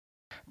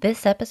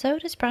This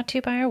episode is brought to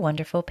you by our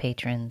wonderful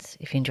patrons.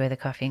 If you enjoy the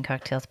Coffee and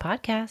Cocktails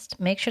podcast,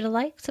 make sure to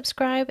like,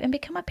 subscribe, and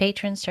become a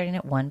patron starting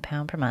at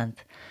 £1 per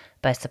month.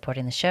 By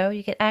supporting the show,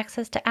 you get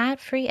access to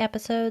ad-free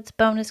episodes,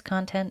 bonus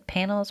content,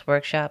 panels,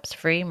 workshops,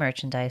 free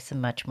merchandise,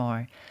 and much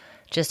more.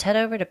 Just head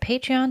over to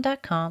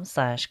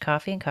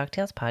patreon.com/Coffee and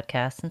Cocktails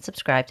podcast and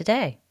subscribe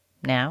today.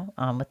 Now,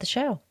 on with the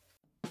show.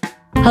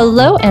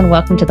 Hello and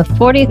welcome to the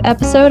 40th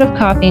episode of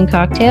Coffee and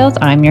Cocktails.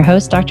 I'm your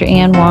host, Dr.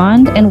 Ann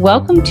Wand, and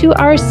welcome to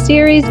our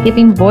series,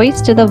 Giving Voice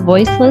to the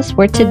Voiceless,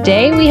 where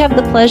today we have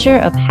the pleasure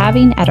of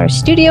having at our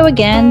studio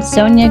again,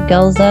 Sonia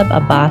Gulzeb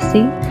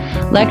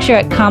Abbasi, lecturer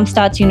at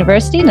Comstock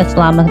University in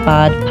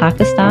Islamabad,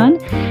 Pakistan,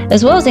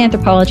 as well as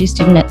anthropology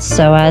student at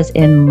SOAS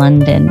in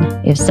London.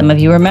 If some of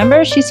you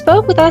remember, she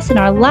spoke with us in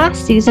our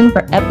last season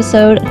for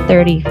episode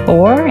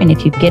 34, and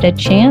if you get a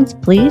chance,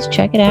 please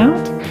check it out.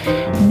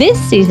 This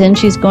season,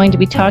 she's going to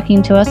be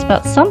talking to us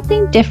about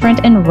something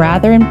different and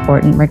rather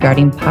important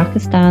regarding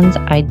Pakistan's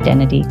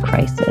identity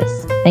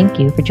crisis. Thank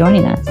you for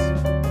joining us.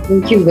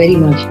 Thank you very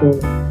much for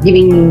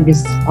giving me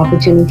this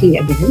opportunity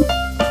again.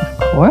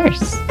 Of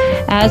course.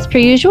 As per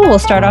usual, we'll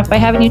start off by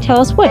having you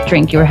tell us what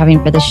drink you were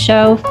having for the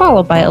show,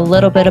 followed by a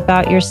little bit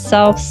about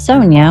yourself.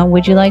 Sonia,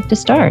 would you like to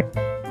start?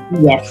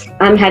 Yes,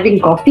 I'm having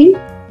coffee.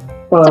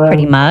 It's a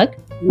pretty mug.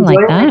 I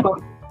like that.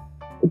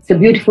 It's a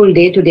beautiful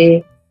day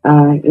today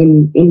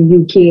in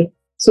UK.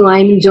 So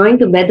I'm enjoying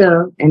the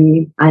weather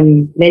and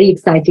I'm very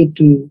excited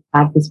to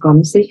have this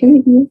conversation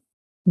with you.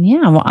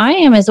 Yeah, well, I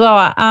am as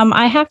well.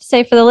 I have to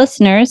say for the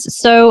listeners,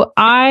 so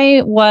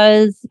I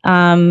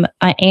am,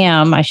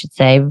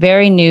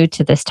 very new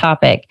to this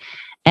topic.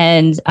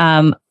 And,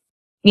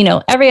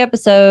 every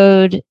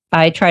episode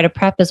I try to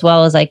prep as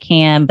well as I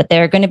can, but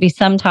there are going to be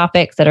some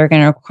topics that are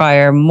going to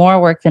require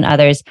more work than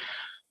others.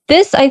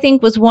 This, I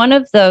think, was one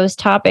of those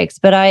topics,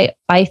 but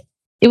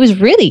it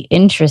was really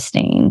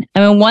interesting.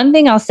 I mean, one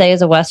thing I'll say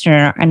as a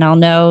Westerner, and I'll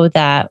know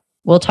that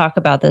we'll talk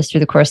about this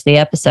through the course of the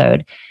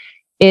episode,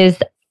 is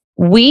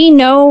we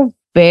know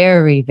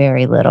very,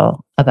 very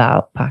little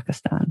about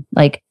Pakistan,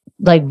 like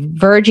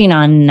verging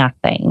on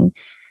nothing.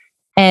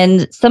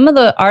 And some of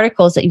the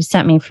articles that you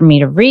sent me for me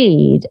to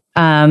read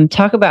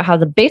talk about how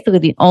basically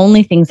the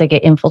only things that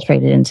get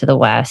infiltrated into the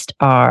West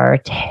are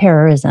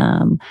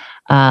terrorism,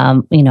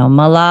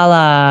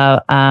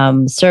 Malala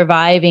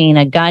surviving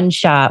a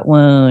gunshot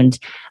wound,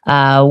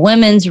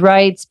 women's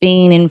rights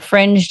being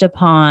infringed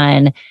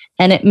upon.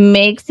 And it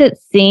makes it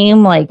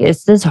seem like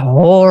it's this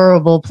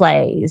horrible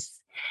place.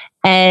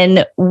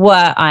 And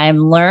what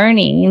I'm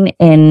learning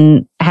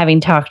in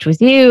having talked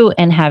with you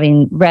and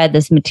having read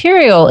this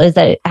material is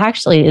that it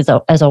actually is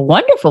a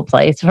wonderful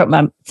place.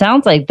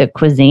 Sounds like the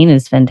cuisine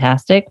is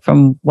fantastic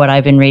from what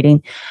I've been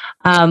reading,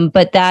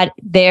 but that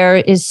there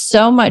is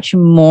so much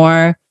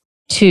more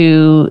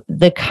to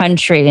the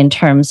country in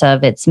terms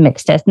of its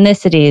mixed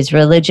ethnicities,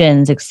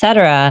 religions,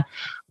 etc.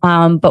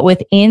 But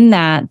within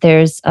that,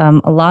 there's a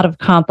lot of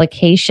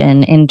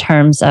complication in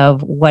terms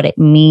of what it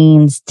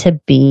means to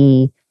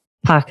be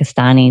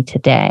Pakistani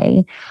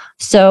today.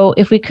 So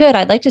if we could,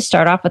 I'd like to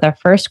start off with our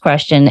first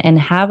question and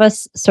have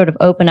us sort of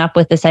open up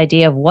with this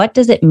idea of what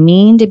does it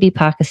mean to be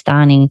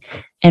Pakistani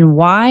and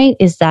why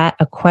is that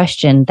a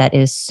question that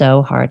is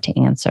so hard to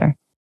answer?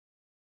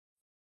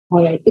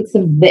 All right.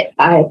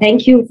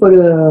 Thank you for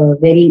a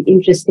very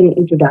interesting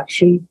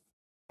introduction.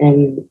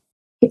 And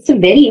it's a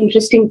very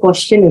interesting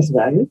question as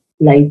well,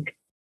 like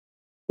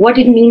what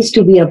it means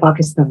to be a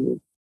Pakistani.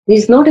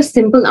 There's not a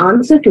simple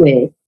answer to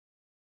it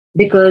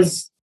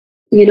because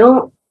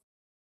I'll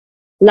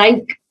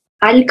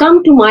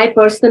come to my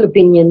personal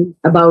opinion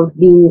about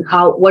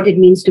what it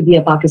means to be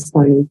a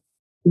Pakistani.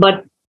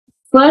 But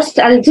first,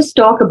 I'll just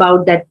talk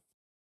about that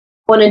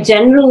on a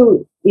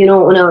general,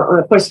 on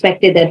a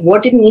perspective that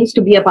what it means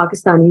to be a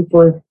Pakistani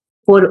for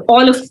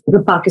all of the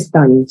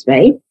Pakistanis,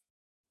 right?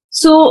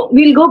 So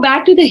we'll go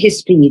back to the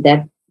history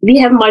that we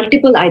have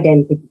multiple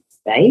identities,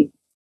 right?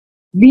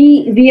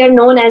 We are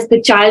known as the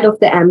child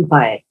of the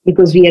empire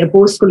because we are a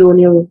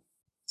post-colonial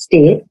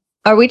state.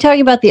 Are we talking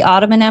about the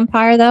Ottoman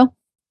Empire, though?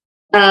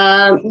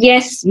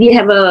 Yes, we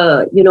have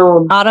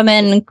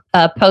Ottoman,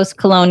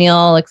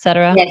 post-colonial,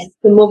 etc. Yes,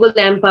 the Mughal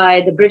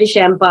Empire, the British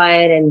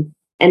Empire,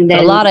 and then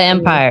a lot of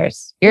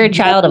empires. You're a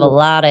child of a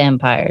lot of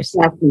empires.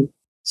 Exactly.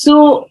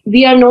 So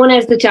we are known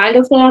as the child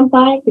of the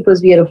empire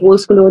because we are a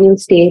post-colonial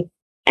state,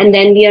 and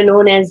then we are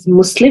known as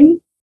Muslim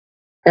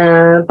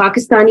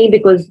Pakistani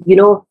because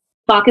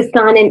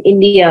Pakistan and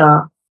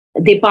India,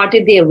 they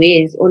parted their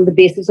ways on the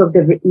basis of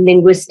the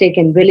linguistic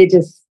and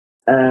religious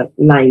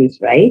lines,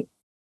 right?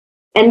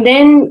 And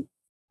then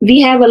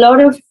we have a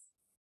lot of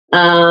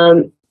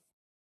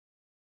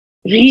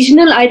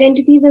regional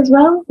identities as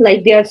well.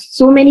 Like there are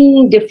so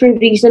many different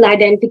regional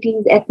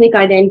identities, ethnic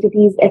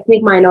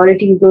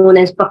minorities known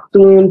as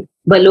Pakhtun,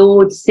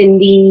 Baloch,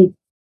 Sindhi.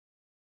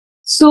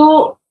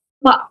 So,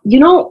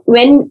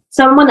 when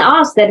someone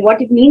asks that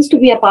what it means to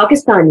be a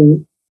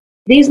Pakistani,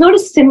 there is not a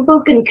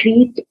simple,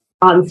 concrete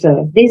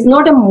answer. There is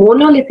not a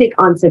monolithic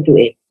answer to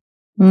it.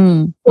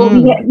 So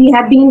we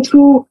have been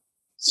through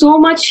so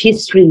much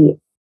history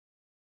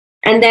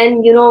And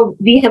then,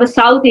 we have a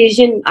South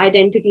Asian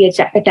identity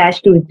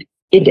attached to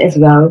it as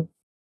well.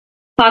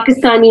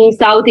 Pakistani,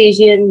 South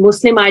Asian,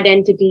 Muslim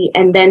identity,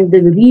 and then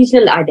the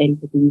regional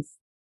identities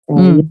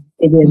in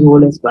their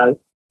role as well.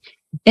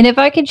 And if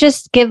I could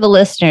just give the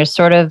listeners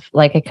sort of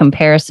like a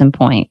comparison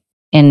point,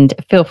 and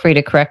feel free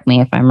to correct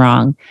me if I'm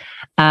wrong.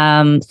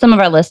 Some of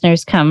our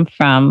listeners come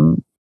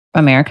from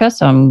America,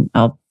 so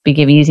I'll be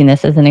using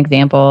this as an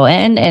example,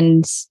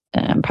 and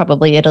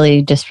probably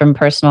Italy, just from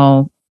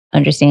personal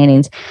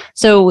understandings.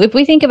 So if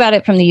we think about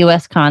it from the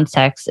U.S.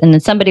 context, and then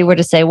somebody were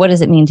to say, what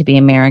does it mean to be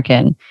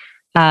American?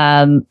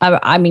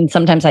 I mean,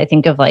 sometimes I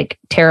think of like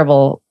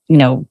terrible,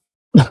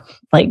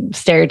 like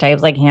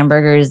stereotypes like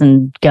hamburgers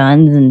and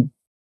guns and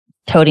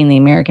toting the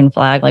American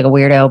flag like a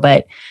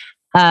weirdo.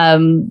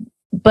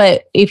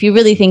 But if you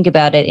really think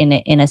about it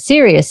in a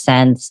serious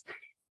sense,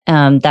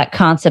 that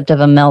concept of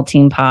a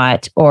melting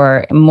pot,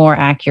 or more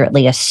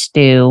accurately, a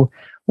stew,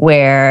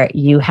 where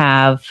you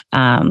have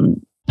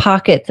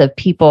pockets of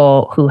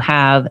people who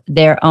have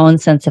their own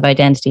sense of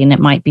identity, and it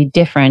might be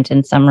different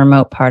in some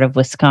remote part of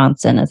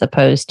Wisconsin as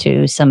opposed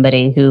to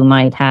somebody who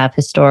might have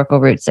historical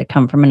roots that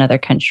come from another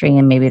country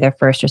and maybe they're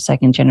first or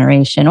second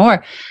generation,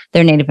 or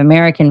they're Native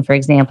American, for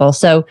example.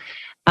 So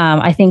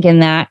I think in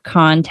that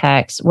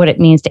context, what it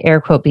means to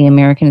air quote be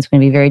American is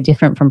going to be very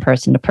different from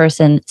person to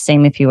person.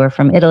 Same if you were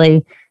from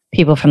Italy.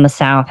 People from the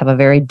South have a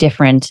very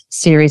different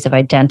series of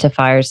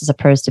identifiers as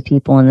opposed to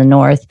people in the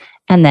North.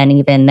 And then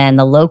even then,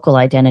 the local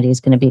identity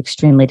is going to be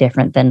extremely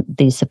different than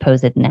the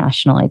supposed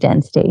national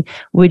identity.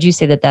 Would you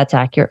say that that's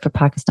accurate for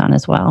Pakistan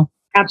as well?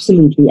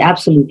 Absolutely,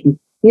 absolutely.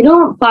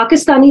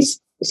 Pakistani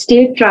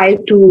state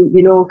tried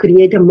to,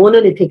 create a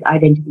monolithic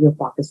identity of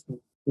Pakistan.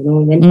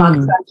 When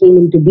Pakistan came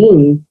into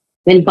being,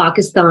 when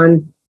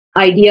Pakistan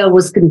idea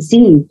was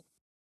conceived,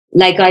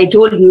 like I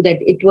told you,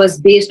 that it was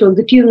based on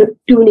the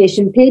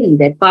two-nation theory,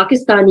 that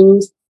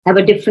Pakistanis have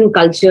a different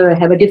culture,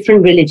 have a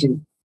different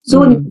religion.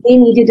 So they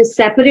needed a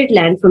separate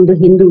land from the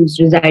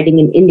Hindus residing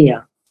in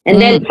India. And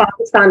then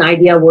Pakistan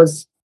idea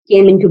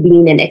came into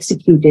being and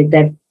executed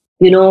that,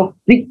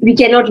 we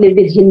cannot live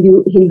with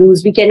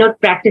Hindus, we cannot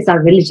practice our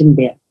religion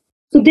there.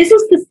 So this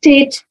is the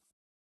state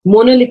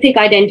monolithic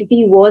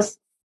identity was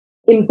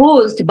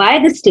imposed by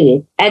the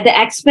state at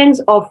the expense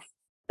of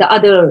the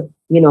other,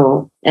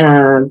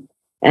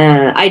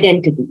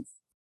 identities.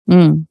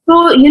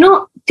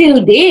 So,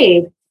 till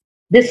date,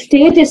 the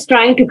state is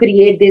trying to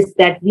create this,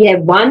 that we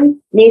have one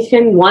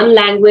nation, one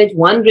language,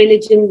 one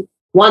religion,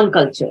 one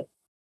culture,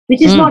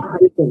 which is not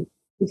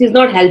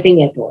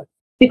helping at all.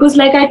 Because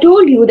like I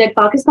told you, that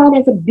Pakistan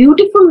has a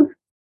beautiful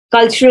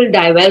cultural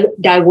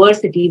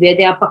diversity where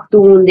there are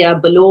Pakhtun, there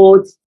are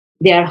Baloch,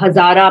 there are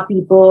Hazara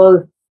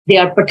people,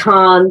 there are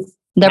Pathans.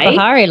 They're right?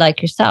 Bahari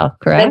like yourself,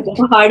 correct? They're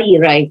Bahari,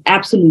 right.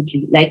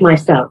 Absolutely, like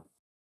myself.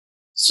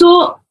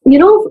 So,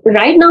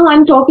 right now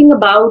I'm talking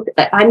about,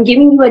 I'm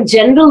giving you a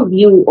general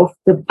view of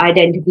the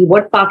identity,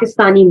 what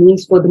Pakistani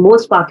means for the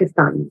most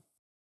Pakistani.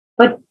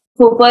 But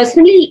for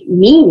personally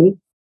me,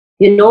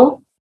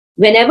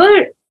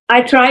 whenever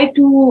I try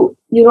to,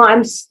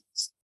 I'm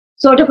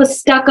sort of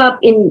stuck up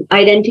in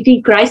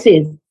identity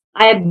crisis,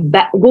 I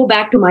go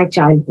back to my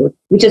childhood,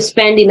 which is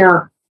spent in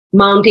a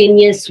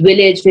mountainous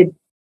village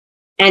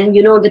and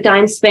the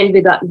time spent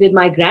with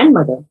my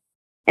grandmother.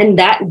 And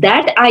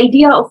that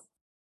idea of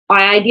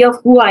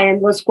who I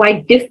am was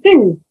quite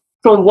different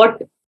from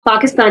what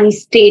Pakistani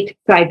state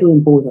tried to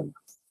impose on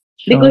us.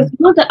 Sure. Because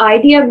the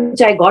idea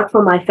which I got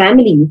from my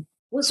family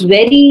was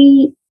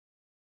very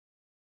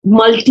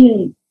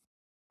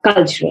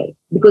multicultural.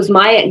 Because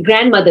my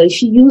grandmother,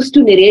 she used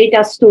to narrate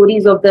us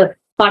stories of the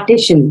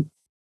partition,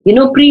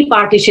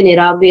 pre-partition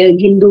era, where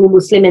Hindu,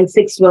 Muslim, and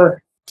Sikhs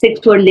were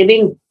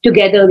living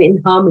together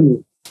in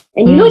harmony.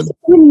 And she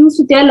even used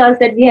to tell us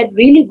that we had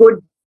really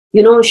good,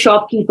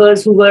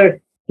 shopkeepers who were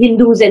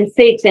Hindus and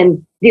Sikhs,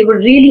 and they were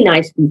really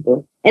nice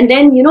people. And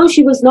then,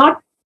 she was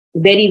not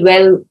very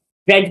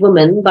well-bred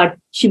woman, but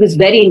she was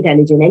very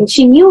intelligent. And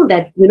she knew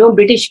that,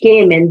 British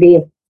came and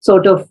they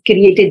sort of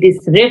created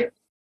this rift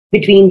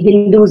between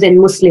Hindus and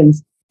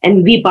Muslims,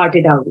 and we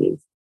parted our ways.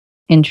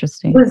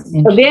 Interesting. She was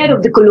aware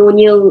of the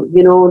colonial,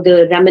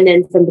 the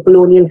remnants and the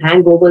colonial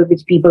hangover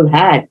which people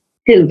had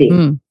till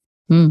date.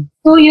 So,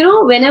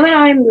 whenever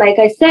I'm, like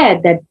I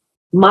said, that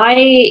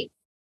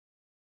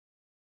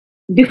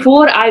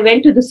before I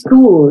went to the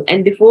school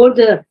and before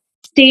the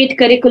state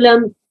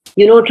curriculum,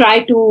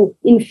 tried to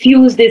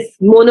infuse this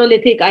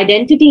monolithic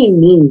identity in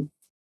me,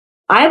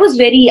 I was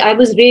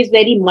raised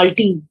very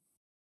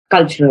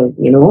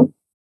multicultural,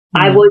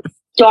 I was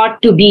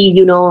taught to be,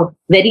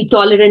 very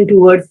tolerant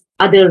towards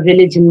other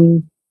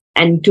religion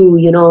and to,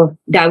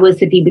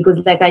 diversity, because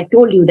like I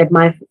told you that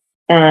my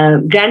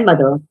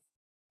grandmother,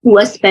 who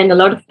I spent a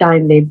lot of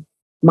time with,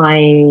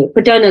 my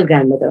paternal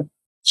grandmother,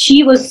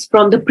 she was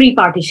from the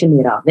pre-partition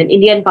era when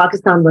India and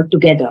Pakistan were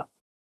together.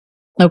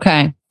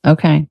 Okay. So,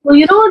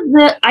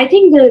 I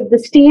think the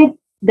state,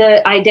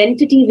 the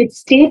identity which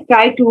state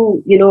tried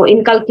to,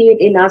 inculcate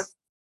in us,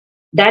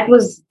 that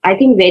was, I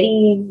think,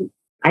 very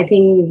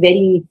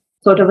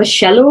sort of a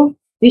shallow,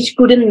 which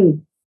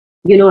couldn't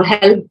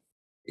help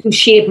to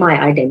shape my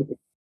identity.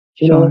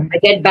 Sure. I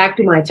get back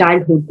to my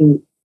childhood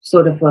to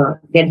sort of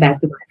get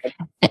back to my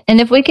identity. And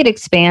if we could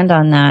expand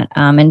on that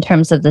in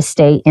terms of the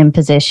state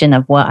imposition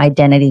of what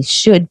identity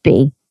should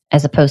be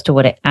as opposed to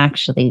what it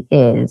actually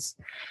is.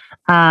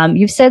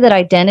 You've said that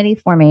identity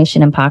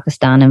formation in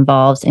Pakistan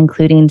involves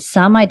including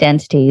some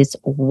identities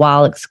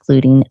while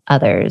excluding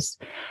others.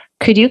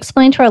 Could you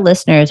explain to our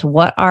listeners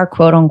what are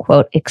quote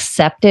unquote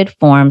accepted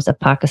forms of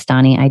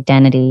Pakistani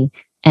identity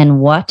and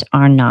what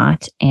are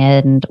not,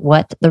 and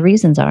what the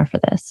reasons are for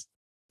this?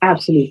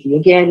 Absolutely.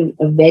 Again,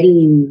 a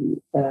very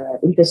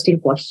interesting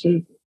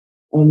question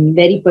and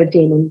very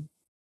pertinent.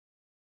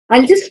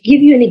 I'll just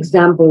give you an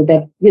example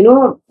that,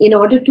 in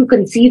order to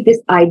conceive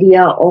this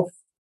idea of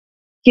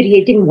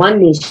creating one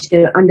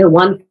nation under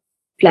one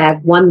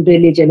flag, one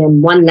religion,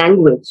 and one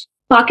language,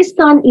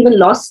 Pakistan even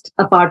lost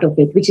a part of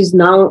it, which is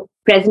now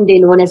present day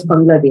known as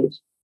Bangladesh.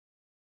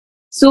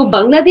 So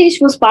Bangladesh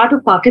was part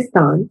of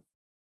Pakistan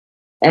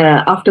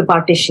after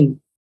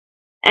partition.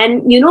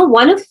 And,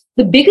 one of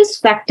the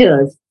biggest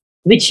factors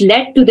which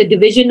led to the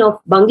division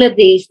of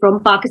Bangladesh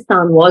from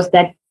Pakistan was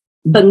that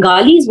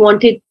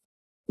Bangladeshi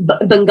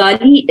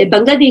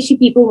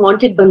people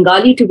wanted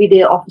Bengali to be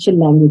their official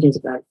language as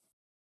well.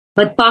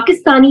 But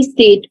Pakistani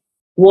state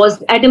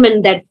was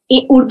adamant that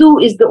Urdu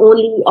is the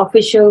only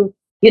official,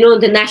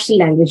 the national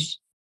language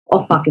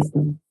of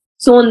Pakistan.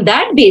 So on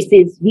that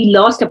basis, we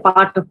lost a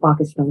part of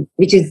Pakistan,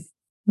 which is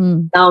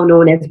now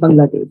known as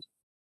Bangladesh.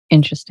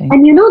 Interesting.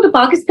 And the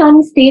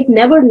Pakistani state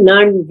never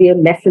learned their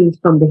lessons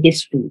from the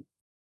history.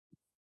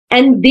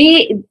 And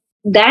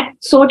that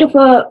sort of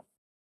a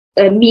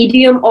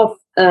medium of,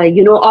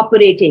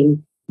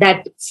 operating,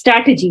 that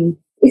strategy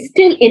is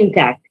still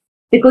intact.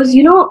 Because,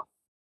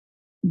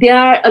 there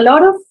are a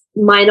lot of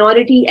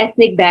minority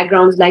ethnic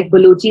backgrounds like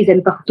Balochis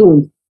and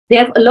Pakhtuns. They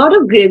have a lot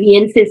of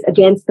grievances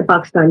against the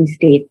Pakistani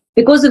state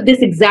because of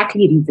this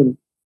exactly reason,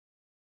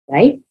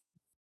 right?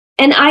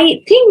 And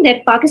I think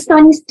that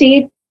Pakistani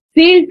state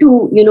failed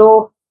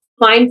to,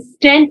 find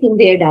strength in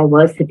their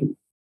diversity.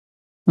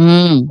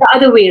 The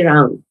other way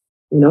around,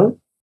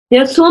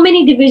 There are so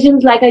many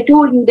divisions, like I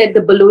told you, that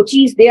the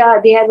Balochis, they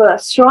have a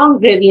strong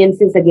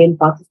grievances against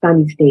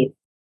Pakistani state,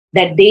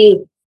 that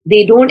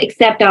they don't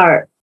accept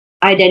our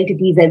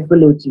identities as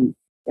Balochi,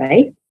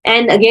 right?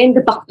 And again,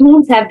 the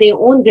Pakhtuns have their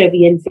own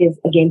grievances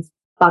against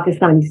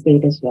Pakistani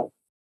state as well.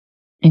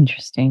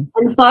 Interesting.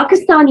 And the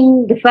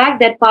fact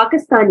that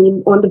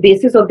Pakistani, on the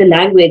basis of the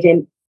language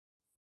and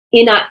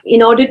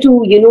in order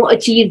to,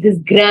 achieve this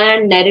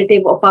grand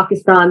narrative of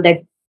Pakistan,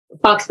 that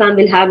Pakistan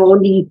will have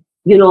only,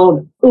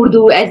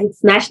 Urdu as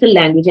its national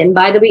language. And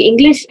by the way,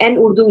 English and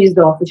Urdu is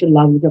the official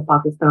language of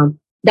Pakistan.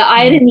 The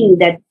irony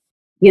that,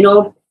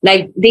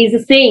 like there's a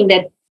saying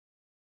that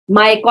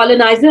my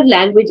colonizer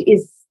language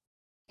is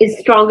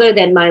stronger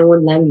than my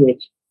own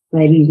language,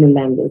 my regional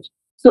language.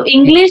 So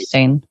English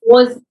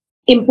was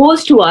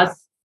imposed to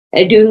us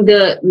during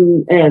the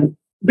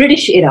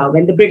British era,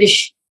 when the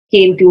British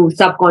came to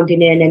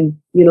subcontinent and,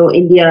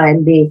 India,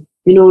 and they,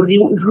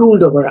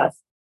 ruled over us.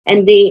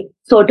 And they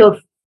sort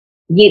of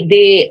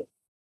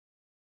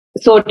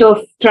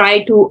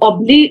try to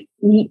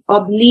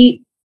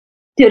obliterate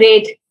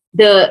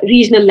the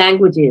regional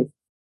languages,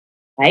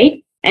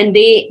 right? And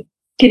they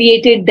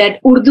created that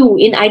Urdu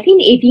in, I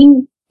think,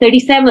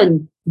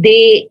 1837.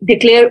 They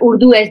declare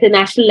Urdu as the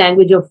national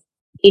language of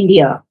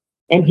India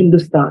and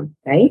Hindustan,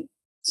 right?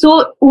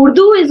 So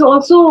Urdu is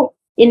also,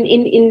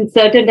 in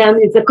certain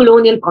terms, it's a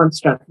colonial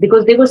construct,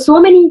 because there were so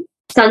many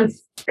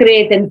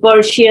Sanskrit and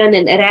Persian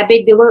and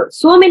Arabic. There were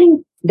so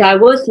many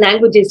diverse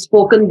languages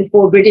spoken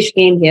before British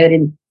came here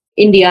in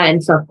India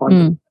and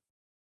subcontinent.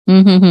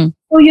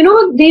 So,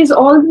 there's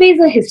always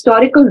a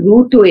historical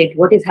root to it,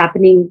 what is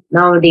happening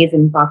nowadays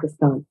in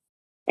Pakistan.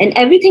 And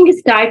everything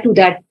is tied to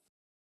that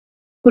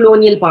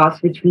colonial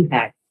past which we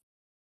had.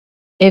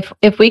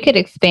 If we could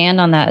expand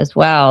on that as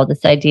well,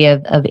 this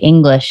idea of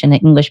English and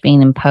English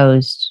being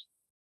imposed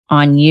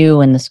on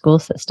you in the school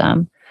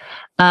system.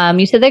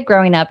 You said that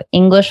growing up,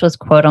 English was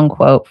quote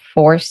unquote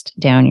forced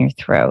down your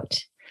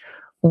throat.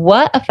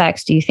 What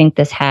effects do you think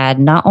this had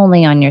not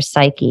only on your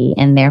psyche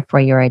and therefore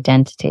your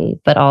identity,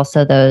 but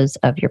also those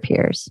of your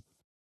peers?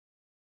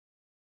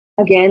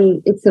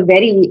 Again, it's a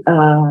very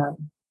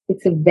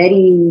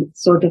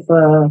sort of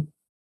a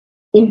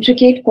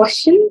intricate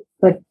question,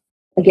 but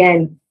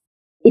again,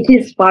 it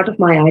is part of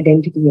my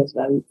identity as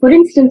well. For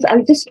instance,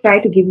 I'll just try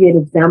to give you an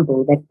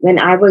example that when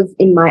I was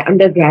in my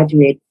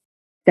undergraduate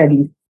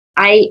studies,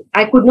 I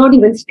could not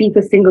even speak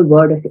a single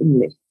word of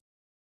English.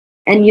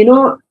 And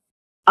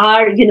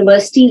our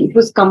university, it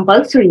was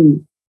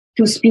compulsory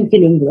to speak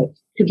in English,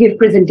 to give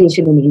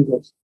presentation in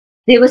English.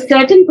 There were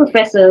certain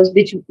professors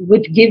which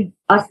would give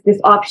us this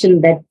option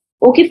that,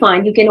 okay,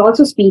 fine, you can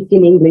also speak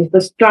in English,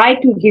 but try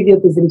to give your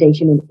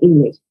presentation in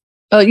English.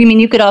 Oh, you mean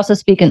you could also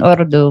speak in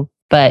Urdu,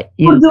 but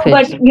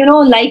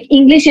like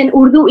English and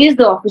Urdu is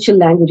the official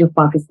language of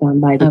Pakistan,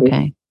 by the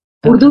way.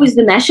 Urdu is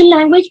the national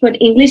language, but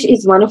English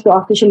is one of the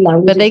official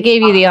languages. But they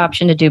gave you the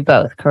option to do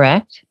both,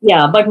 correct?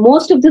 Yeah, but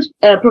most of the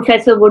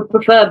professor would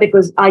prefer,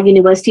 because our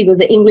university was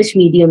an English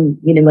medium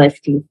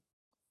university.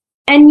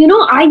 And,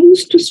 I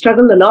used to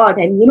struggle a lot.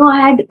 And,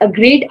 I had a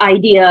great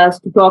ideas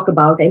to talk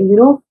about. And,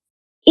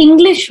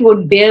 English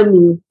would bear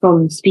me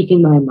from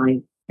speaking my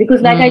mind. Because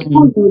like I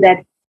told you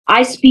that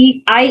I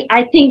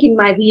think in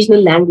my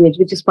regional language,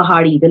 which is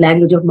Pahari, the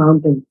language of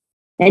mountains.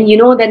 And,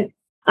 then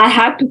I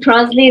have to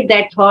translate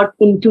that thought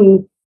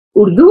into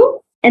Urdu.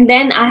 And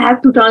then I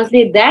have to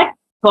translate that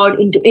thought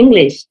into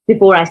English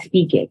before I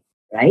speak it,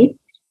 right?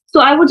 So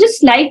I would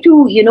just like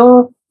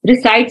to,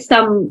 recite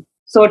some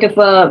sort of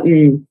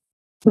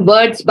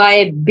words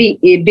by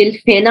Bill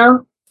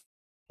Fena.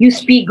 You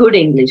speak good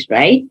English,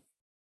 right?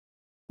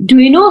 Do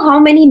you know how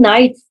many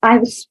nights I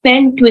have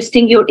spent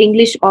twisting your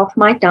English off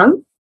my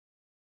tongue?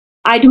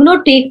 I do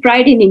not take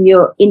pride in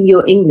your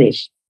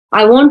English.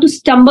 I want to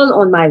stumble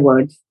on my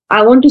words.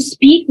 I want to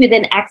speak with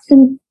an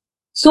accent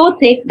so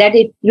thick that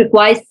it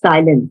requires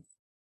silence.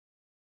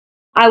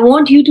 I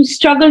want you to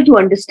struggle to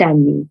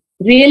understand me.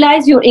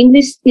 Realize your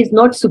English is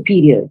not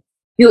superior.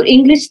 Your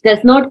English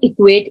does not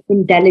equate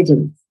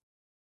intelligence.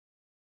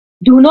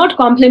 Do not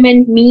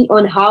compliment me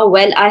on how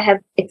well I have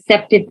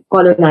accepted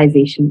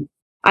colonization.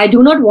 I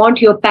do not want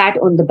your pat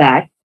on the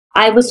back.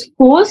 I was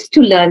forced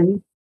to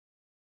learn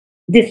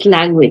this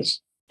language.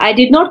 I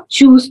did not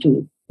choose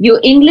to.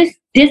 Your English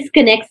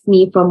disconnects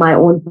me from my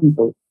own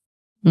people.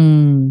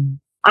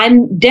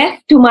 I'm deaf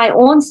to my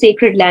own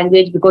sacred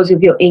language because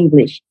of your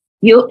English.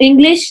 Your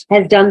English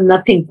has done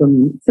nothing for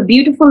me. It's a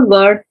beautiful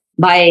word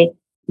by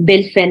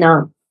Bill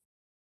Fena.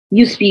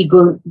 You speak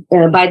good,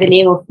 by the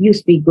name of You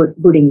Speak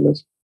Good English.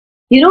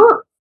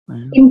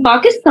 In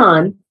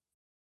Pakistan,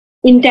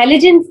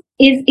 intelligence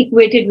is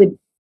equated with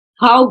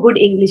how good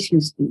English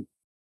you speak.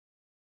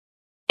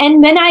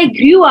 And when I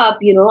grew up,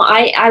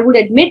 I would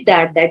admit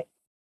that,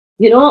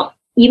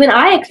 even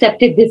I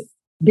accepted this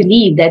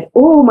belief that,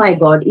 oh my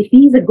God, if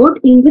he's a good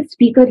English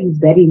speaker, he's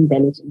very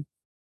intelligent.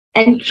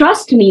 And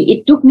trust me,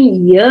 it took me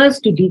years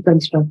to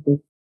deconstruct this.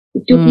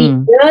 It took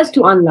me years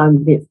to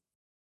unlearn this.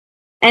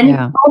 And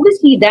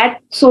obviously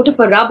that sort of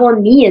a rub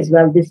on me as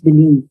well, this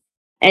belief.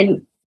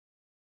 And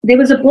there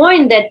was a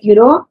point that,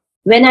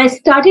 when I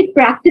started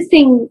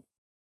practicing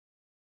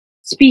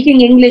speaking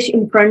English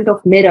in front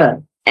of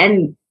mirror,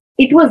 and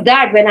it was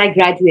that when I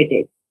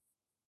graduated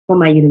from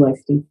my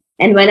university.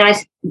 And when I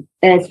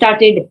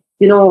started,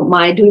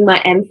 doing my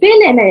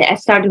MPhil, and I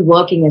started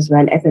working as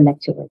well as a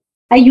lecturer.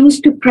 I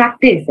used to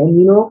practice,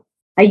 and,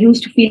 I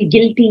used to feel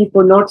guilty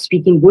for not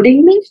speaking good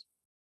English.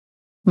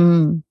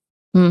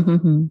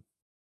 Mm-hmm.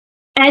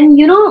 And,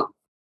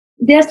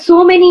 there's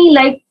so many,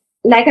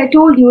 like I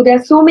told you,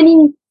 there's so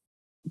many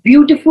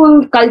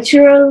beautiful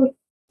cultural,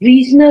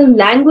 regional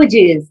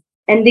languages.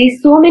 And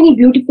there's so many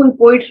beautiful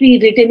poetry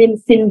written in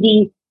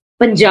Sindhi,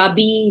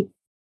 Punjabi,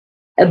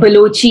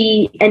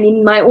 Balochi, and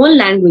in my own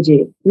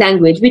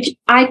language, which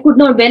I could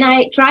not, when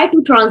I try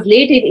to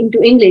translate it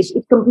into English,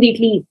 it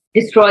completely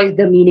destroys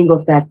the meaning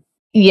of that.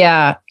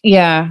 Yeah.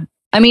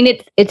 I mean,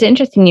 it's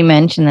interesting you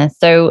mentioned this.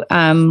 So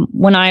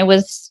when I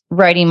was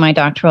writing my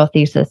doctoral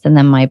thesis and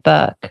then my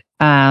book,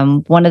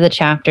 one of the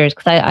chapters,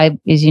 because I,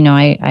 as you know,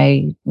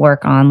 I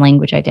work on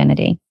language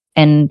identity.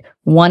 And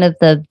one of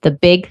the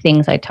big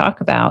things I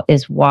talk about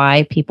is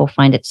why people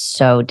find it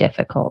so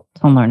difficult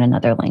to learn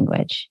another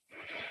language.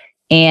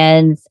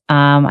 And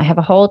I have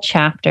a whole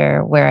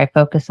chapter where I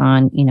focus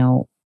on,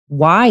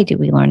 why do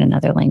we learn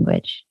another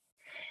language?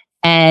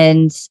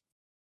 And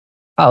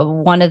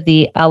one of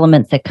the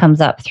elements that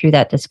comes up through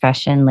that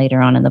discussion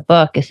later on in the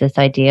book is this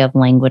idea of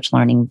language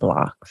learning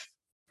blocks.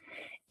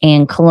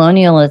 And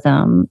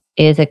colonialism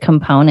is a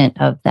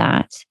component of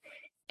that,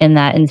 in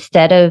that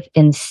instead of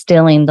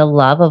instilling the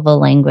love of a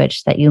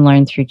language that you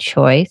learn through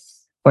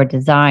choice or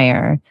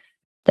desire,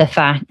 the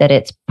fact that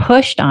it's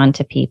pushed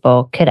onto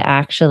people could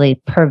actually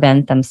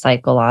prevent them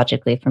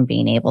psychologically from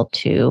being able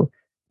to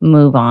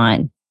move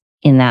on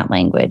in that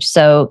language.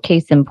 So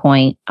case in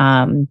point,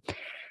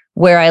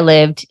 where I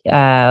lived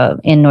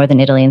in northern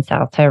Italy and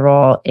South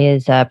Tyrol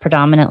is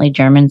predominantly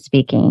German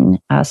speaking.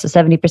 So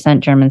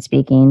 70% German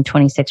speaking,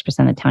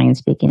 26% Italian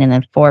speaking, and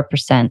then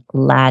 4%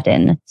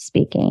 Latin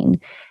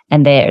speaking.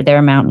 And they're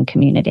a mountain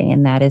community,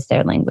 and that is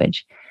their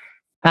language.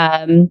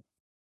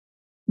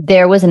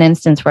 There was an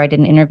instance where I did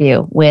an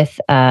interview with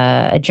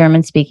a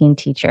German-speaking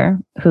teacher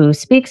who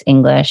speaks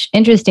English.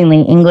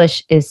 Interestingly,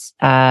 English is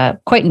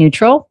quite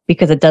neutral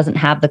because it doesn't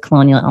have the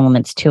colonial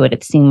elements to it.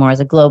 It's seen more as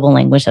a global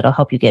language that'll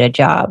help you get a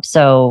job.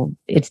 So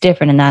it's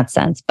different in that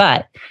sense.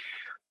 But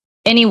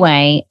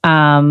anyway,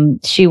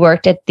 she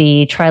worked at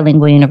the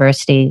trilingual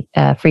university,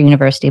 Free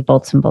University of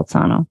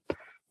Bolzano.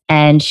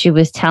 And she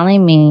was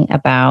telling me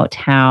about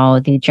how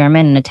the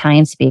German and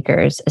Italian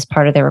speakers, as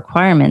part of their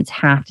requirements,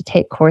 have to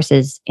take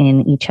courses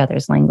in each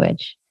other's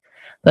language.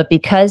 But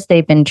because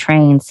they've been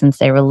trained since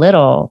they were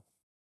little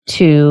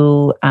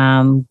to,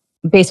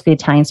 basically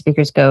Italian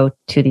speakers go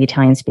to the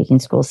Italian speaking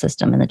school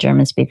system and the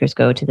German speakers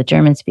go to the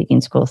German speaking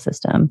school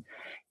system,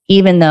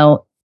 even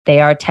though they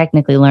are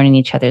technically learning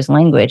each other's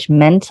language.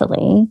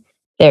 Mentally,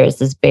 there is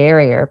this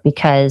barrier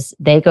because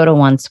they go to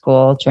one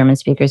school, German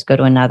speakers go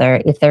to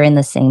another. If they're in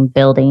the same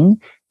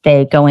building,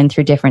 they go in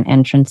through different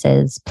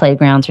entrances.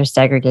 Playgrounds are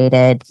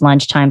segregated.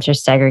 Lunchtimes are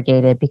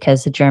segregated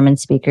because the German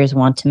speakers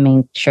want to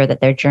make sure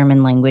that their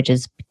German language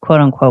is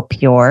quote unquote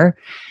pure.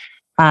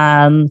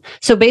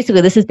 So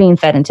basically, this is being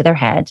fed into their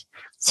head.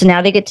 So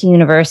now they get to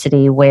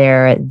university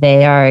where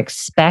they are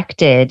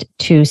expected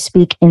to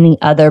speak in the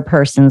other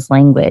person's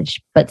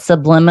language, but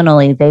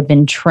subliminally, they've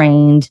been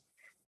trained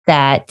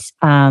that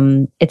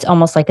it's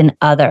almost like an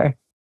other.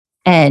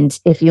 And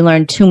if you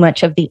learn too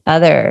much of the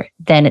other,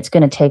 then it's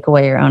going to take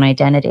away your own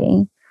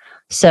identity.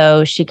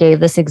 So she gave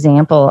this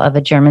example of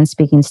a German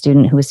speaking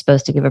student who was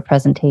supposed to give a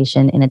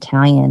presentation in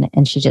Italian,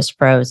 and she just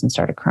froze and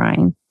started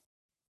crying.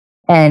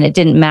 And it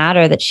didn't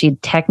matter that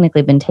she'd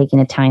technically been taking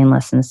Italian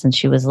lessons since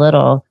she was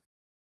little.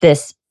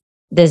 This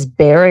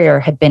barrier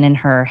had been in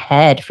her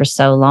head for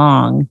so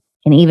long.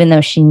 And even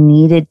though she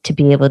needed to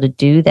be able to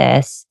do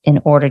this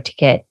in order to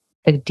get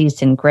a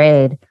decent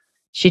grade,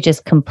 she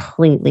just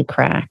completely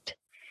cracked.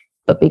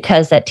 But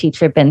because that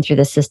teacher had been through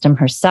the system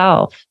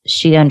herself,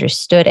 she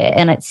understood it.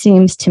 And it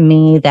seems to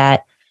me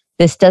that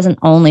this doesn't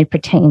only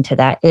pertain to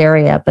that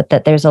area, but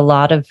that there's a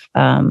lot of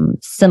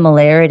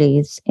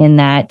similarities in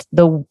that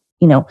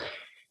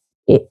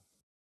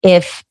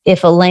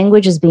if a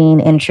language is being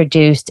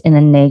introduced in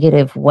a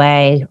negative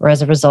way or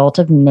as a result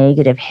of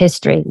negative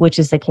history, which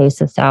is the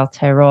case of South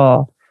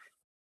Tyrol,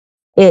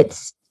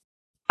 it's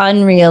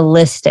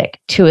unrealistic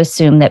to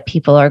assume that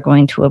people are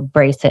going to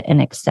embrace it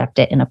and accept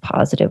it in a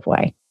positive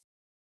way.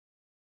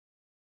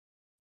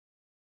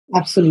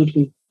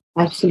 Absolutely.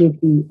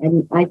 Absolutely.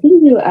 And I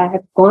think I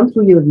have gone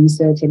through your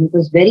research and it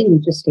was very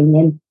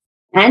interesting.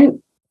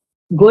 And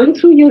going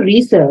through your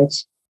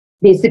research,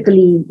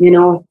 basically,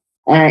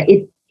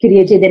 it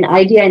created an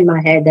idea in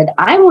my head that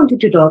I wanted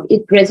to talk.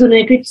 It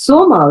resonated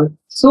so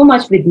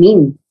much with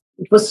me.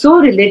 It was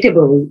so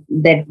relatable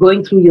that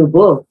going through your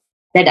book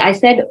that I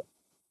said,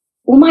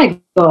 oh my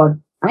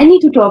God, I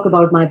need to talk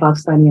about my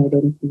Pakistani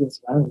identity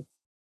as well.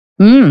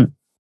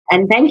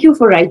 And thank you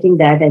for writing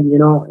that. And,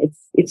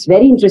 it's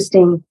very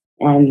interesting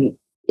and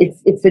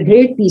it's a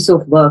great piece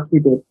of work you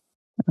did.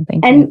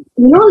 And,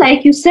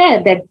 like you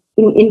said, that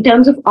in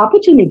terms of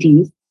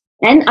opportunities,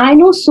 and I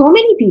know so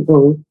many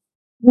people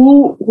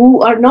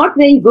who are not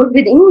very good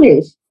with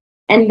English,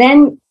 and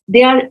then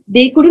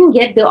they couldn't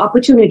get the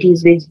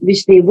opportunities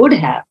which they would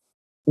have,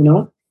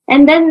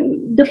 And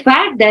then the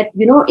fact that,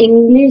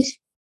 English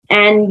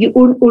and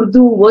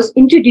Urdu was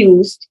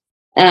introduced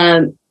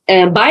by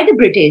the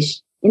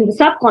British in the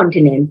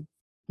subcontinent,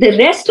 the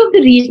rest of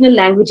the regional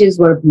languages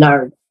were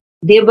blurred.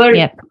 They were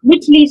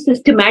literally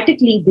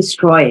systematically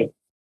destroyed.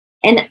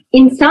 And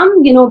in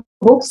some,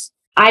 books,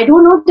 I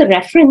don't know the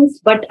reference,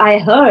 but I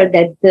heard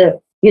that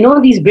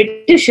these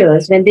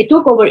Britishers, when they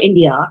took over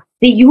India,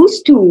 they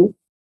used to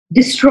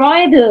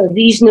destroy the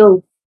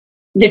regional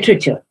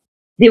literature.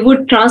 They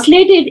would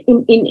translate it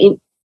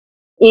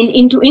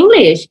into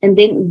English, and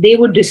then they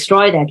would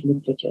destroy that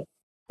literature.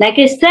 Like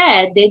I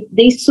said,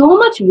 there's so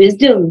much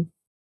wisdom,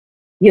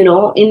 in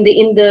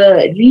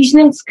the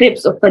regional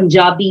scripts of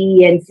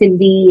Punjabi and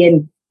Sindhi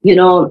and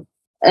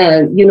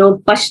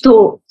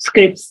Pashto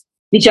scripts,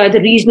 which are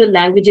the regional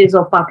languages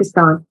of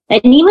Pakistan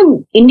and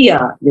even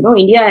India.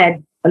 India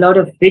had a lot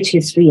of rich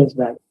history as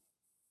well.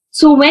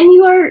 So when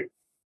you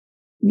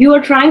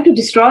are trying to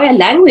destroy a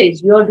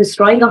language, you are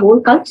destroying a whole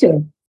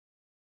culture.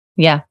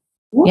 Yeah,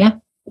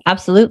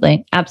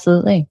 absolutely.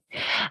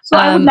 So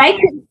I would like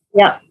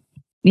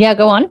to,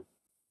 go on.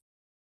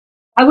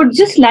 I would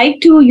just like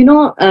to,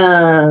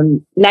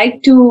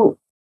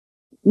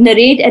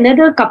 narrate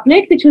another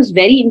couplet, which was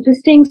very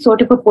interesting,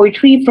 sort of a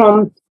poetry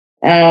from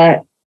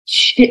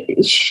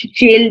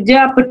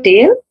Shailja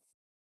Patel.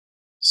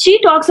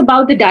 She talks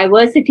about the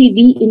diversity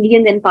we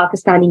Indians and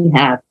Pakistani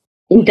have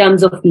in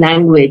terms of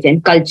language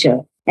and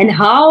culture, and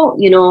how,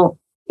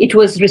 it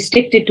was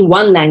restricted to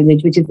one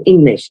language, which is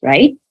English,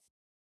 right?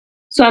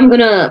 So I'm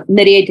going to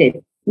narrate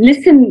it.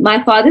 Listen,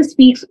 my father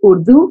speaks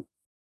Urdu,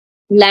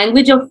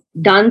 language of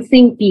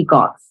dancing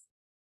peacocks,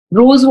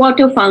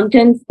 rosewater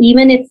fountains,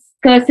 even its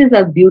curses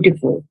are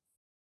beautiful.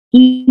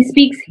 He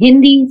speaks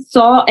Hindi,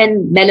 saw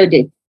and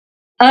melodic,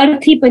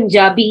 earthy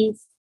Punjabi,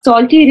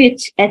 salty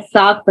rich as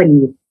saag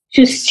paneer.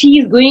 So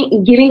she's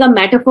giving a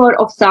metaphor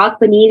of saag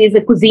paneer is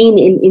a cuisine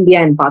in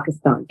India and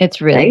Pakistan. It's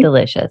really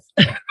delicious.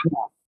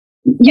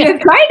 You have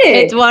tried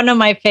it? It's one of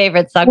my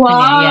favorite saag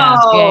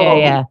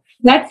paneer.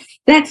 Yeah.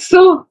 That's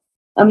so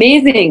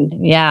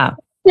amazing. Yeah.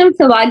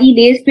 Sawali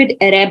laced with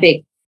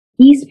Arabic.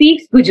 He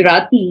speaks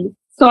Gujarati,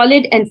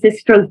 solid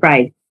ancestral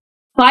pride.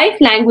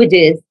 5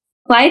 languages,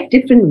 5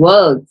 different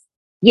worlds.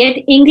 Yet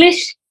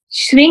English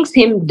shrinks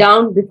him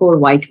down before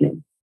white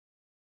men.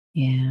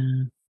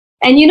 Yeah.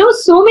 And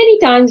so many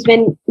times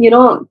when,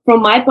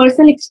 from my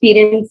personal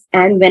experience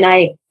and when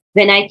I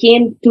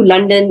came to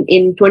London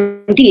in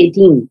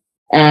 2018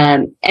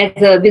 as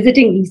a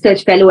visiting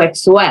research fellow at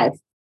SOAS,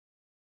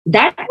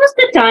 that was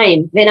the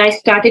time when I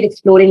started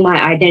exploring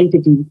my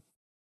identity.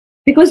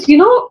 Because,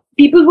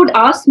 people would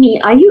ask me,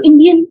 "Are you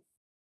Indian?"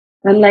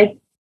 I'm like,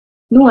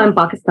 "No, I'm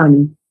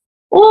Pakistani."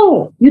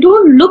 "Oh, you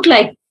don't look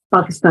like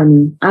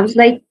Pakistani." I was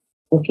like,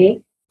 "Okay."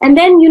 And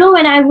then,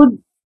 when I would,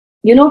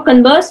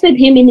 converse with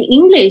him in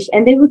English,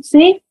 and they would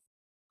say,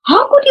 "How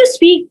could you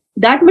speak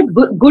that much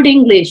good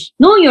English?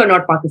 No, you're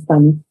not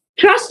Pakistani.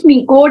 Trust me,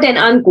 quote and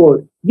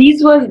unquote."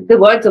 These were the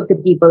words of the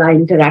people I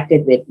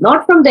interacted with,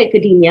 not from the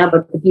academia,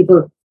 but the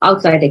people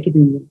outside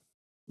academia.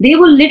 They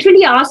will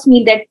literally ask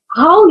me that,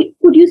 "How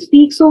could you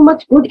speak so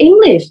much good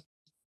English?"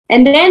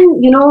 And then,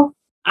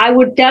 I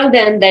would tell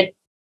them that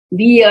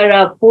we are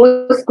a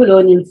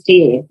post-colonial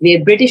state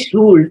where British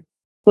ruled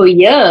for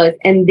years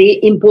and they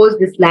imposed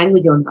this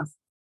language on us.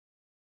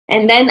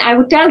 And then I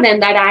would tell them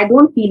that I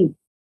don't feel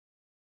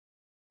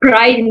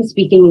pride in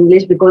speaking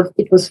English because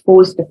it was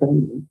forced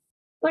upon me.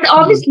 But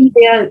obviously,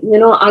 there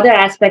are, other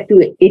aspect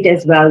to it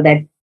as well, that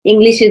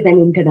English is an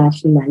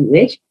international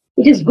language.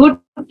 It is good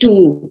to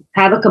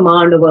have a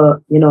command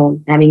over,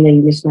 having an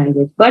English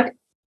language. But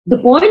the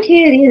point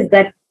here is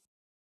that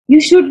you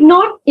should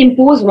not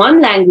impose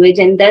one language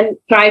and then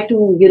try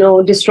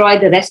to, destroy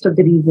the rest of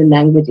the regional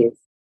languages.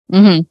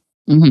 Mm-hmm.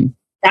 Mm-hmm.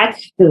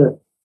 That's the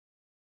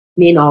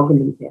main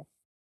argument here.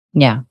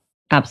 Yeah,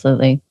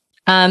 absolutely.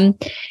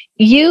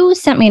 You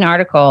sent me an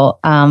article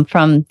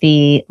from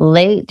the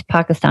late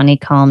Pakistani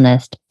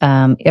columnist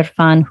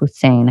Irfan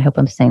Hussain. I hope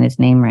I'm saying his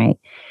name right.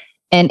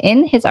 And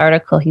in his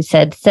article, he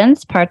said,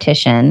 since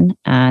partition,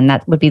 and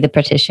that would be the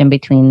partition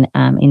between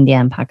India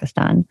and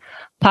Pakistan,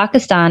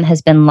 Pakistan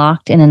has been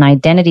locked in an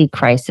identity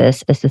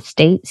crisis as the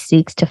state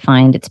seeks to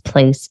find its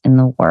place in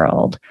the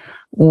world.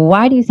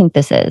 Why do you think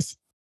this is?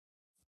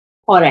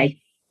 All right.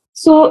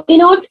 So,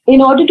 in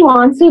order to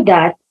answer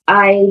that,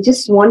 I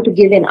just want to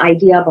give an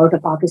idea about a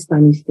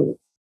Pakistani state.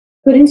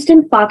 For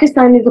instance,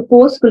 Pakistan is a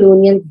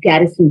post-colonial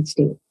garrison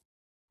state,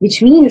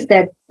 which means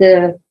that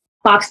the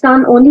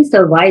Pakistan only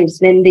survives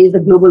when there is a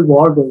global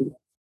war going on,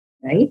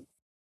 right?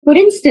 For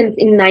instance,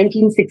 in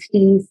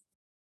 1960s,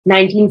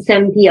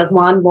 1970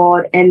 Afghan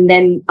war, and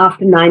then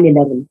after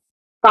 9/11,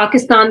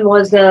 Pakistan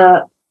was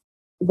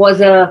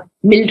a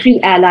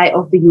military ally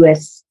of the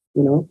US.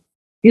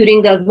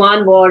 During the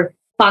Afghan war,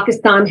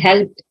 Pakistan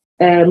helped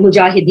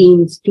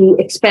Mujahideens to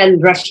expel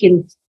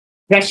Russian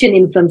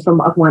influence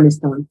from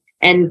Afghanistan.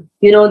 And,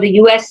 the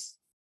US,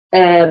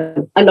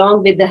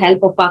 along with the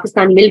help of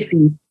Pakistan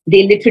military,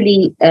 they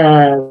literally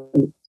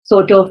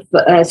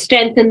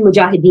strengthened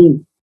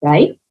Mujahideen,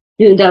 right,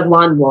 during the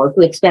Afghan war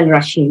to expel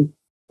Russian,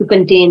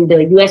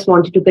 the US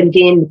wanted to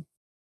contain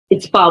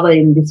its power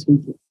in this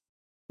region.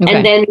 Okay.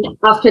 And then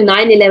after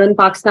 9/11,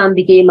 Pakistan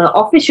became an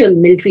official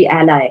military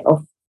ally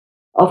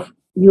of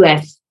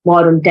US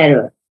war on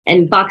terror.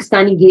 And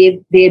Pakistani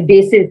gave their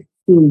bases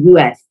to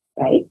US,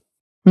 right?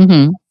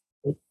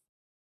 Mm-hmm.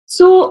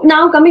 So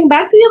now coming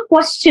back to your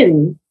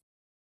question,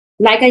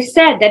 like I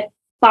said, that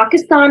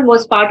Pakistan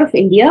was part of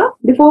India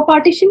before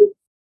partition,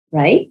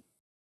 right?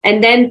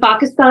 And then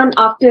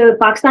after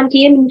Pakistan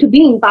came into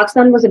being,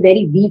 Pakistan was a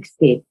very weak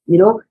state,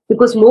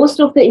 because most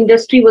of the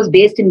industry was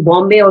based in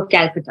Bombay or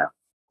Calcutta,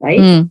 right?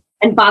 Mm.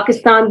 And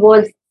Pakistan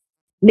was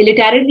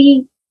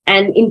militarily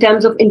and in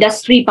terms of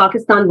industry,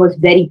 Pakistan was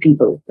very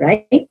feeble,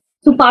 right?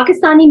 So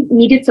Pakistani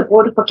needed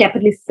support of a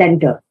capitalist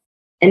center.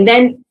 And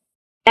then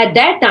at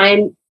that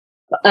time,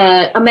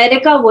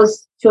 America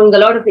was showing a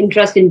lot of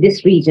interest in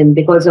this region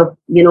because of,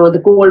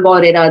 the Cold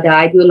War era, the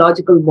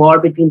ideological war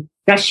between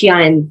Russia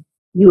and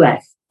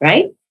US,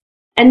 right?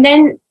 And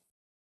then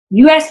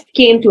US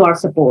came to our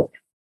support,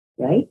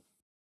 right?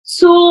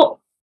 So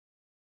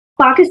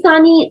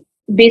Pakistan's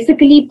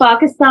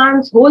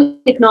whole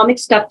economic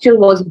structure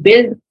was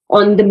built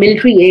on the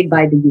military aid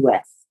by the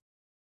US.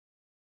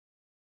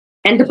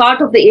 And the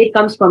part of the aid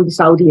comes from the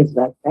Saudi as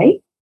well,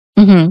 right?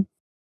 Mm-hmm.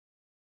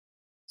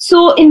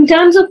 So in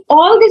terms of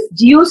all this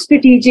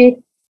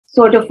geostrategic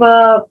sort of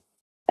a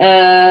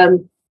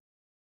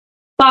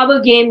power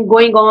game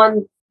going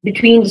on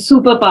between the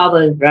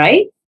superpowers,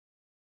 right?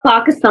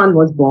 Pakistan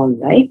was born,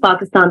 right?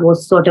 Pakistan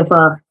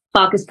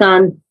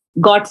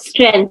got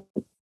strength.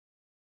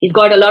 It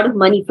got a lot of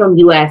money from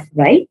US,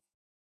 right?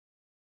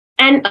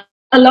 And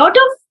a lot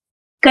of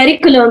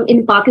curriculum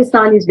in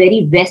Pakistan is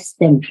very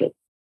West-centric.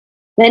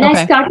 When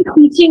I started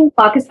teaching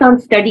Pakistan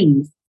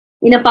studies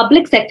in a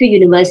public sector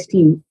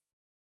university,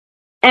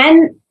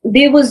 and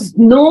there was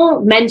no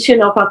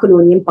mention of our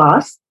colonial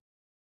past,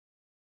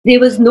 there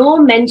was no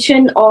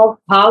mention of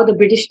how the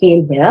British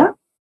came here.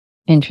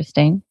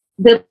 Interesting.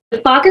 The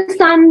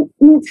Pakistan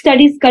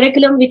studies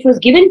curriculum, which was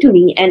given to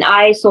me, and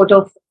I sort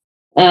of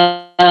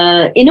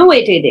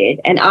innovated it,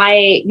 and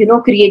I,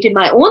 created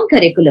my own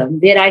curriculum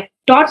where I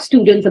taught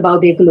students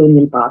about their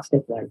colonial past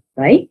as well,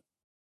 right?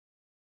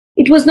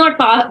 It was not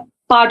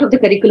part of the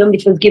curriculum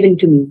which was given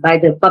to me by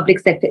the public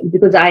sector,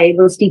 because I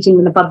was teaching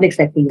in the public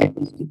sector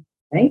university,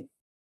 right?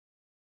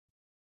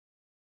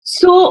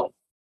 So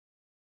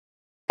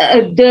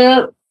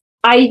the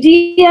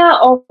idea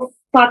of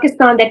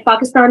Pakistan, that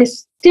Pakistan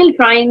is still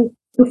trying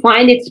to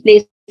find its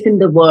place in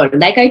the world.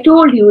 Like I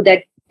told you,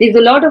 that there's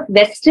a lot of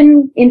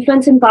Western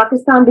influence in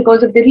Pakistan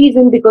because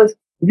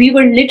we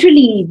were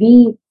literally,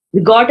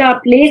 we got our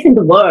place in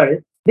the world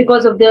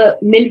because of the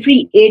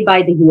military aid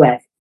by the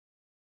US.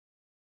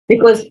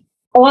 Because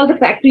all the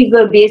factories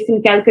were based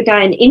in Calcutta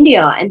and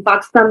India, and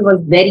Pakistan was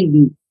very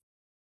weak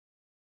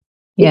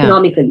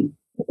economically.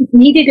 It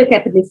needed a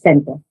capitalist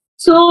center.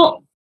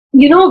 So,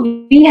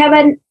 we have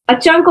a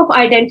chunk of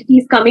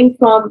identities coming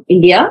from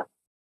India,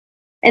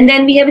 and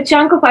then we have a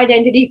chunk of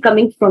identity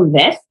coming from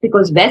West,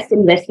 because West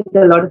invested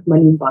a lot of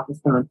money in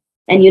Pakistan.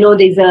 And,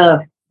 there's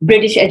a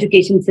British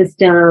education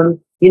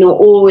system,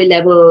 OA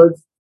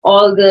levels,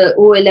 all the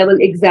OA level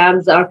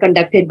exams are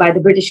conducted by the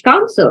British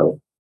Council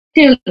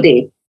till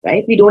date,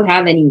 right? We don't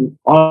have any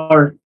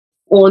our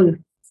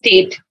own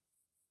state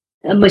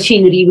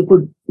machinery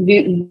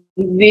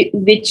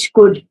which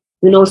could,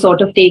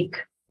 sort of take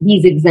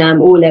these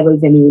exam, O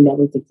levels and A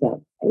levels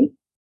exam, right?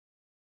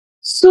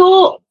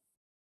 So,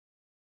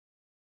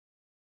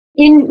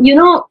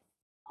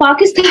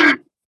 Pakistan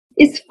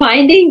is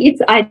finding its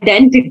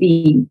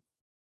identity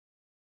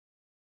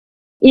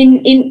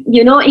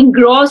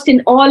engrossed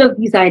in all of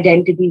these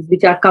identities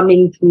which are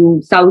coming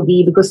through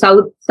Saudi, because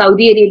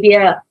Saudi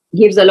Arabia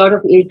gives a lot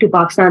of aid to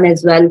Pakistan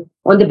as well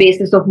on the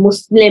basis of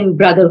Muslim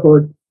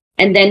brotherhood.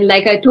 And then,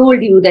 like I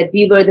told you, that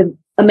we were the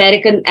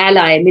American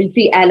ally,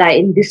 military ally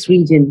in this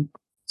region.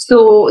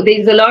 So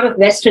there's a lot of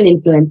Western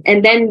influence.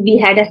 And then we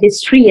had a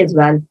history as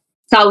well,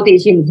 South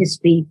Asian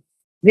history,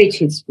 rich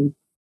history.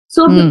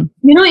 So,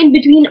 in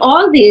between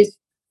all this,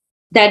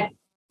 that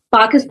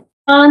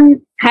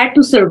Pakistan had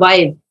to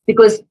survive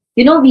because,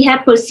 we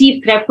have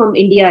perceived threat from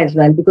India as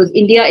well, because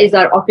India is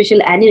our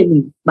official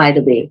enemy, by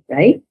the way,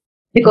 right?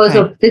 Because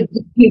of the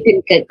dispute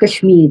in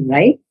Kashmir,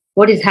 right?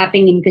 What is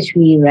happening in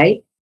Kashmir,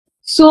 right?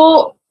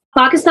 So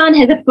Pakistan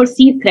has a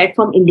perceived threat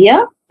from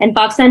India, and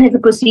Pakistan has a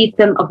perceived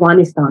from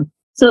Afghanistan.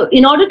 So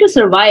in order to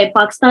survive,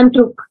 Pakistan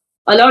took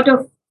a lot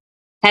of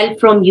help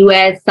from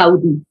US,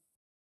 Saudi.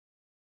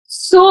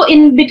 So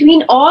in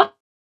between all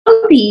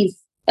these,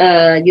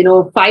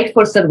 fight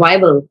for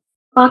survival,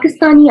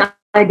 Pakistani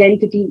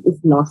identity is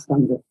lost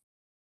under.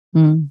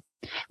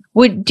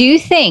 Do you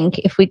think,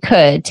 if we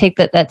could take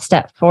that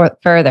step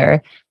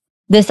further,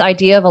 this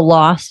idea of a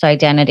lost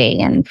identity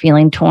and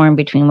feeling torn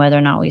between whether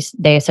or not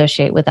they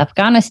associate with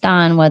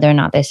Afghanistan, whether or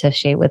not they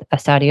associate with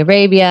Saudi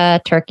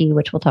Arabia, Turkey,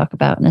 which we'll talk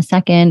about in a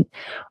second,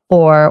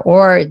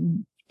 or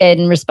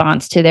in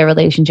response to their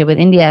relationship with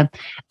India.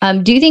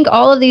 Do you think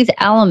all of these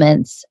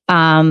elements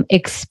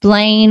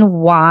explain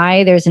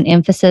why there's an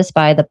emphasis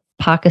by the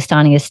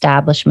Pakistani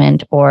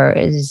establishment, or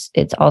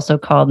it's also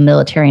called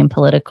military and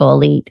political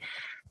elite,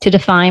 to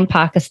define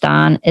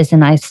Pakistan as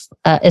an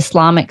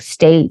Islamic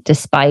state,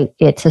 despite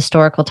its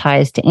historical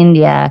ties to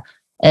India,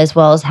 as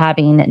well as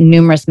having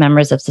numerous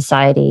members of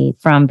society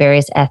from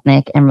various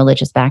ethnic and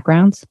religious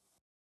backgrounds?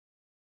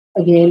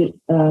 Again,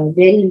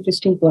 very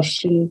interesting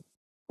question,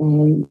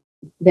 and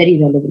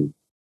very relevant.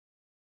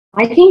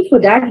 I think for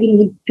that, we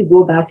need to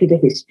go back to the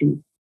history.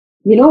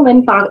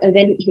 When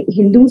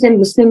Hindus and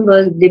Muslims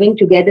were living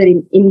together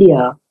in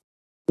India,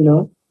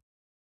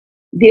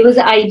 there was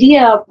an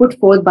idea put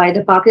forth by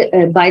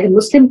the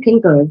Muslim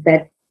thinkers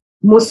that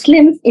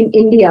Muslims in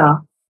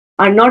India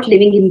are not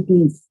living in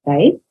peace,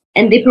 right?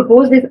 And they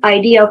proposed this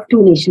idea of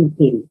two-nation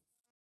theory,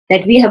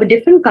 that we have a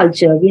different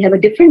culture, we have a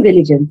different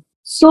religion,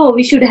 so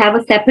we should have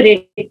a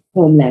separate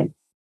homeland.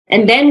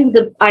 And then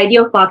the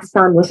idea of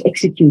Pakistan was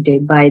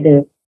executed by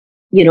the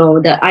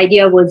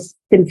idea was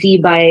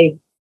conceived by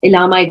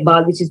Allama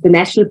Iqbal, which is the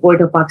national poet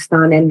of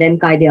Pakistan, and then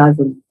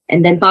Quaid-e-Azam.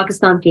 And then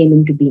Pakistan came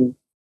into being.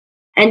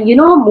 And,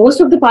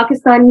 most of the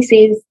Pakistani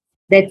says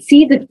that,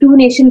 see, the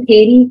two-nation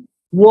theory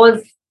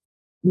was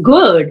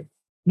good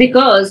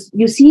because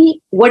you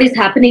see what is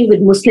happening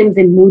with Muslims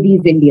in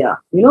Modi's India.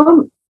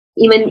 Even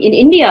in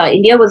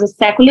India was a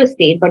secular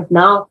state, but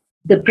now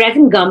the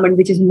present government,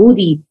 which is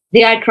Modi,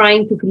 they are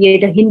trying to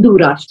create a Hindu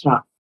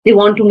Rashtra. They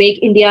want to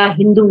make India a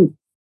Hindu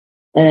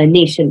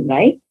nation,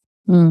 right?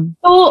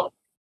 So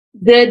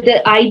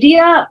the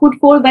idea put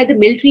forward by the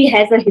military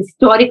has a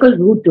historical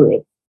root to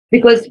it.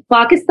 Because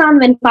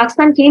when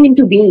Pakistan came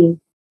into being,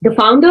 the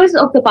founders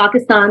of the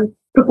Pakistan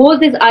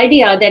proposed this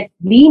idea that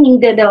we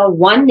needed a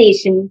one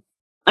nation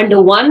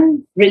under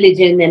one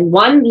religion and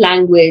one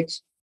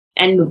language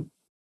and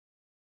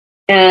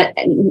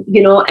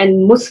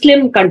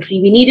Muslim country.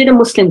 We needed a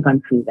Muslim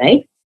country,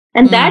 right?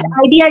 And that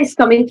idea is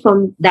coming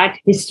from that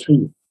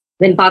history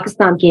when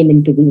Pakistan came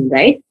into being,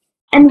 right?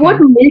 And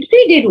what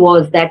military did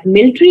was that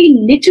military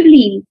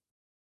literally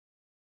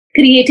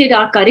created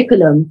our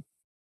curriculum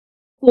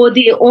for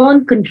their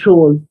own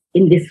control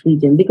in this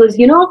region. Because,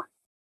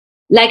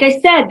 like I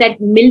said, that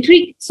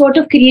military sort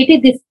of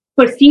created this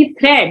perceived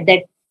threat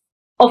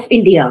of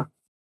India,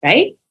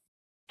 right?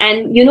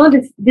 And,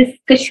 this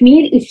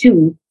Kashmir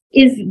issue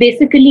is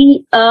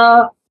basically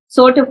a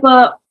sort of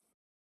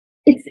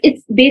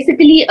it's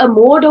basically a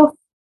mode of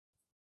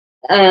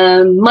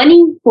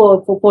money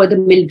for the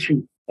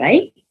military,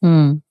 right?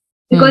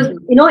 Because,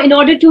 in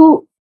order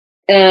to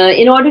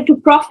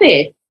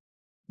profit,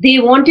 they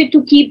wanted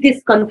to keep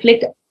this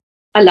conflict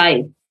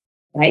alive,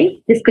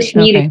 right? This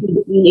Kashmir issue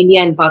between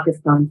India and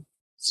Pakistan.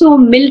 So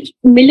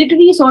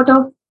military sort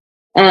of,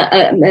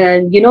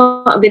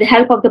 with the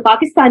help of the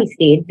Pakistani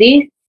state,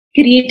 they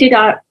created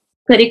our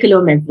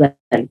curriculum as well,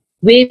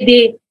 where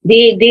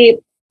they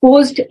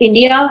posed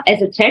India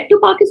as a threat to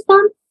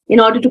Pakistan in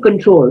order to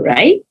control,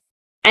 right?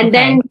 And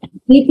then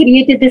they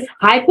created this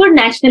hyper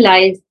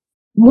nationalized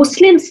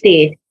Muslim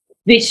state,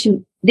 which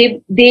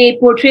they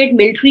portrayed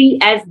military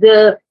as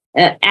the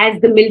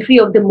military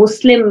of the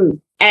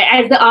Muslim,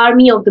 as the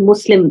army of the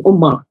Muslim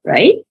Ummah,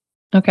 right?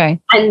 Okay.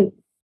 And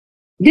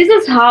this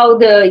is how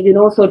the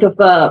sort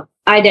of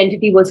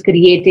identity was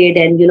created.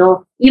 And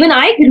even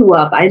I grew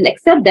up, I'll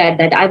accept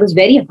that I was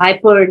very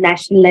hyper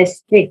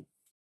nationalistic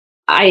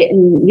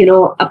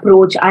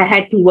approach I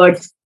had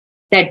towards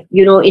that.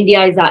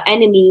 India is our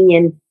enemy,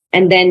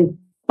 and then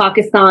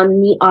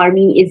Pakistani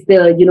army is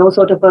the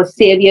sort of a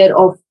savior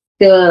of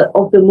the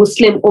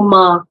Muslim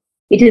Ummah.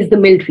 It is the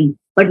military.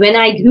 But when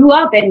I grew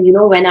up and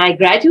when I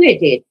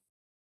graduated,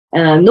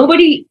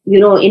 nobody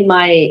in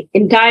my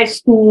entire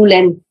school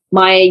and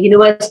my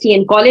university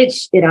and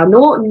college era,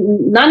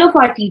 none of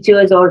our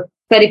teachers or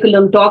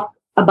curriculum talked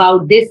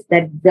about this,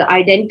 that the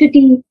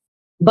identity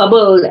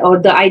bubble or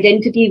the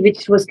identity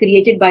which was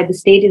created by the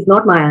state is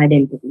not my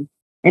identity.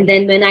 And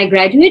then when I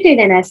graduated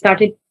and I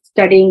started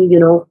studying,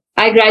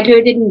 I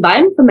graduated in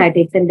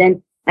bioinformatics, and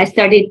then I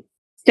started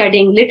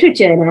studying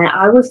literature, and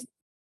I was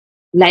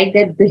like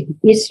that the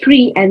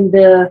history and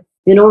the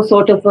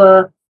sort of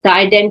the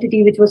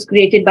identity which was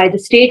created by the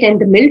state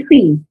and the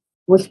military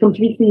was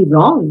completely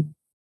wrong.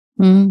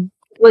 It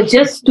was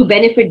just to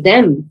benefit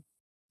them.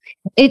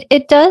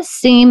 It does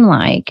seem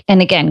like, and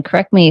again,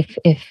 correct me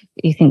if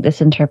you think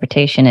this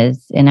interpretation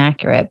is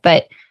inaccurate,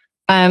 but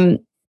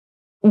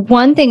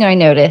one thing I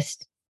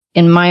noticed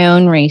in my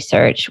own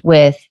research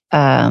with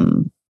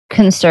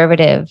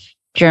conservative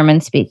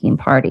German-speaking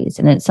parties,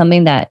 and it's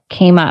something that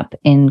came up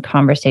in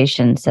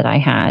conversations that I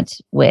had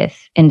with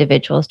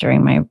individuals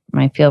during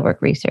my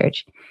fieldwork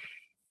research,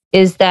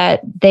 is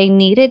that they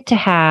needed to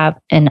have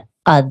an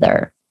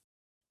other.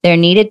 There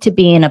needed to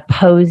be an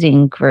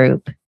opposing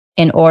group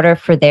in order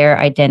for their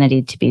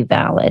identity to be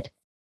valid.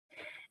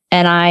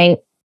 And I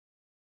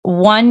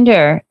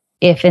wonder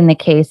if in the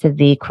case of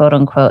the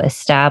quote-unquote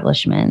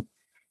establishment,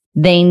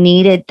 they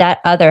needed, that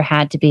other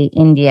had to be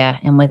India,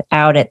 and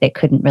without it, they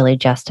couldn't really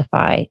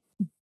justify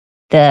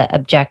the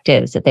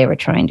objectives that they were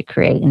trying to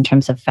create in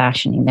terms of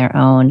fashioning their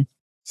own,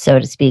 so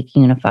to speak,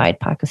 unified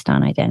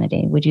Pakistan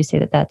identity. Would you say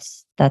that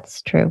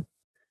that's true?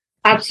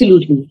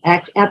 Absolutely.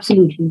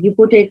 Absolutely. You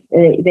put it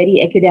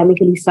very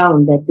academically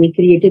sound, that they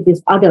created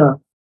this other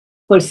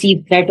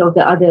perceived threat of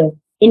the other,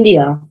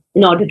 India,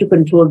 in order to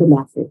control the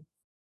masses.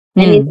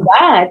 And in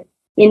that,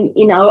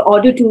 in our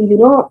order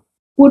to,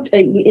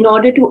 in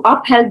order to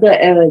uphold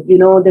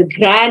the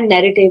grand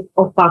narrative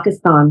of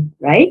Pakistan,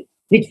 right,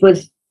 which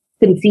was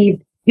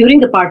conceived during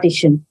the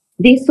partition,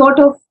 they sort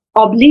of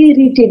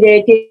obliterated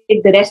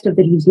the rest of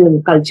the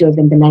regional cultures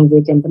and the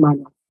language and the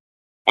manner.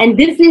 And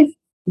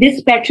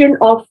this pattern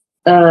of,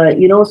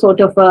 sort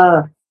of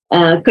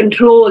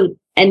control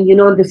and,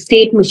 the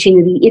state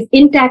machinery is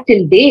intact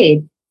till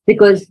date,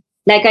 because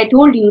like I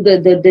told you,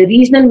 the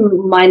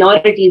regional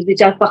minorities,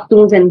 which are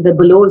Pakhtuns and the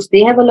Baloch,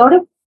 they have a lot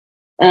of,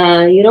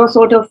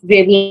 sort of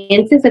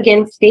grievances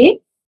against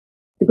state,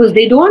 because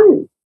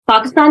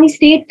Pakistani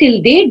state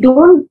till they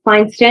don't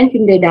find strength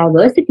in their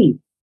diversity.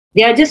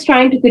 They are just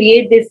trying to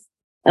create this,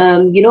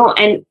 and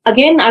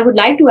again, I would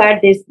like to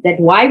add this, that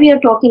why we are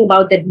talking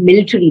about that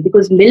military,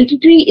 because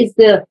military is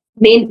the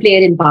main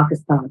player in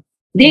Pakistan.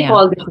 They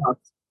call the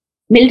shots.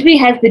 Military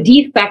has the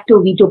de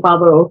facto veto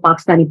power of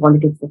Pakistani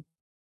politics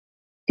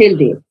till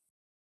date.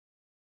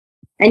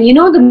 And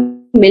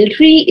the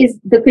military is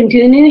the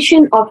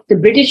continuation of the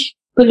British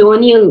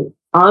colonial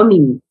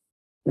army,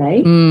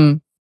 right?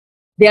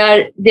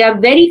 There are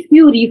very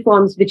few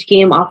reforms which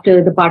came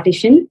after the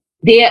partition.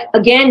 They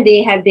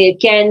have their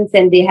Kents,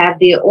 and they have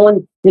their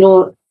own,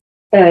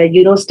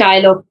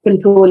 style of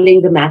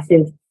controlling the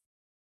masses.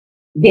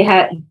 They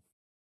have,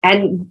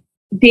 and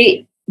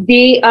they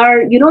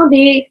are,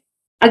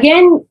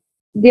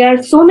 there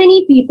are so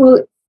many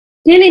people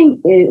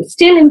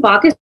still in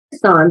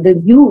Pakistan,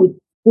 the youth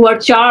who are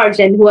charged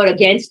and who are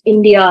against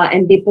India,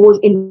 and they pose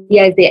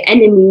India as their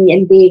enemy,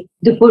 and they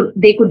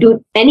could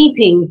do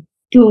anything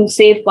to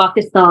save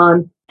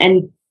Pakistan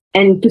and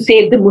to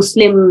save the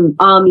Muslim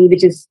army,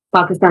 which is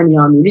Pakistani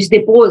army, which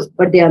they pose,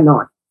 but they are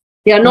not.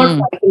 They are not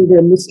fighting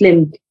the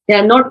Muslim. They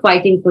are not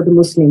fighting for the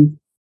Muslims.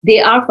 They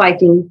are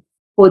fighting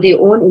for their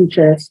own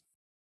interest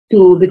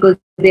too, because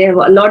they have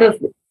a lot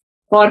of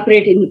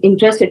corporate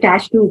interest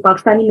attached to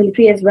Pakistani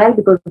military as well,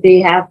 because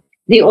they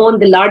own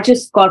the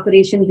largest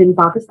corporations in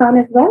Pakistan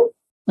as well.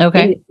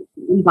 Okay.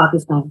 In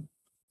Pakistan.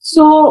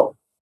 So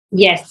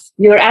yes,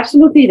 you're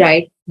absolutely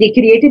right. They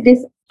created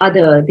this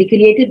other. They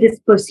created this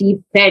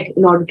perceived threat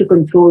in order to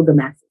control the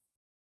masses.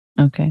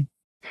 Okay.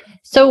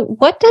 So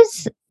what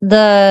does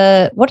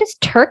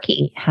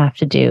Turkey have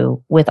to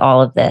do with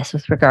all of this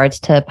with regards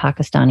to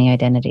Pakistani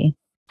identity?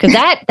 Because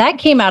that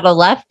came out of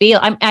left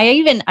field.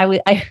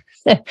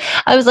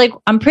 I was like,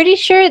 I'm pretty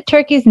sure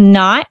Turkey's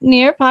not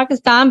near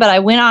Pakistan, but I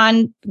went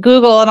on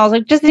Google and I was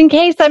like, just in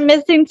case I'm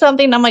missing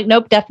something. I'm like,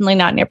 nope, definitely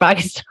not near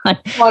Pakistan.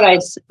 All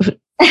right.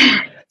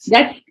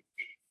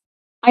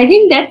 I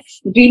think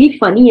that's really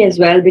funny as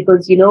well,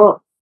 because,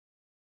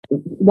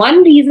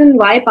 one reason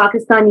why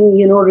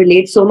Pakistani,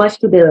 relates so much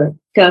to the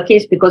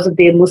Turkish because of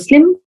their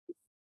Muslim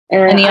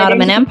and the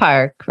Ottoman identity.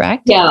 Empire,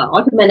 correct? Yeah,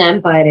 Ottoman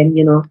Empire,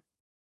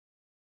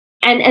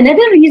 and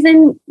another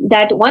reason,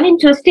 that one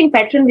interesting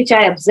pattern which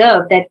I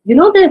observed, that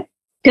the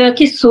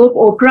Turkish soap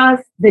operas,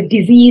 the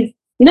disease,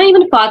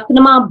 even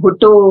Fatima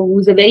Bhutto,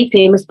 who's a very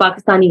famous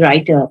Pakistani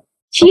writer,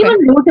 she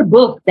even wrote a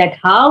book that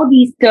how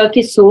these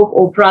Turkish soap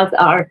operas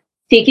are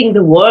taking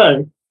the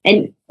world.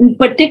 And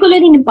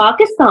particularly in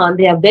Pakistan,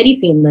 they are very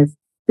famous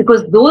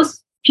because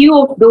those few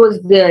of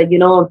those,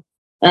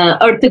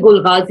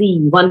 Ertugrul Ghazi,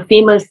 one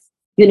famous,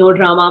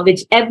 drama,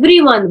 which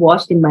everyone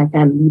watched in my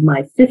family,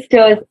 my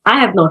sisters. I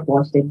have not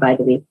watched it, by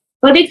the way,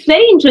 but it's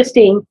very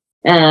interesting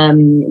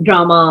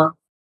drama.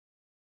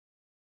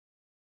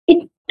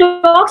 It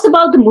talks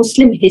about the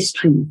Muslim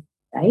history,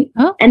 right?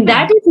 Oh, and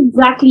that is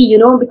exactly,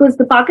 because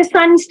the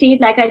Pakistani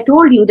state, like I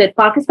told you, that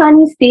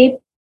Pakistani state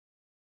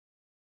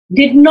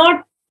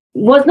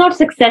was not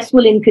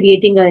successful in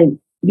creating a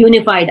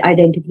unified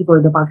identity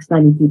for the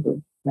Pakistani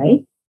people,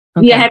 right?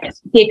 We have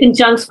taken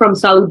chunks from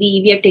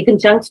Saudi, we have taken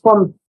chunks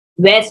from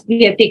West,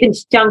 we have taken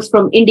chunks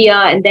from India,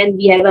 and then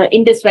we have an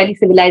Indus Valley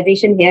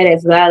civilization here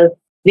as well,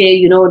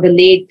 where, the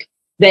late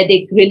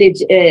Vedic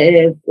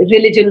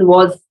religion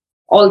was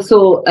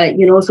also,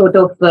 sort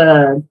of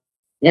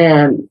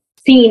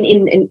seen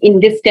in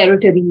this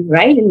territory,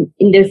 right?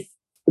 In this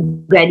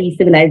Valley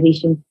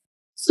civilization.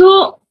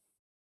 So,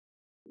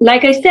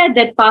 like I said,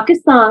 that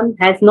Pakistan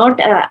has not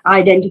an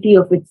identity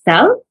of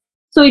itself.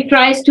 So it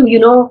tries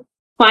to,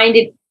 find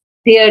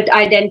their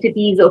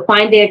identities or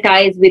find their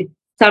ties with,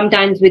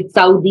 sometimes with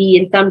Saudi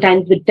and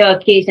sometimes with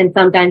Turkish and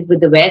sometimes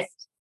with the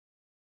West.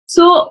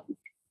 So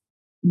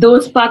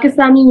those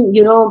Pakistani,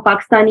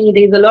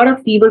 there's a lot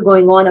of fever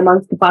going on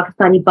amongst the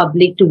Pakistani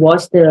public to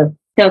watch the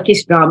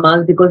Turkish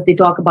dramas because they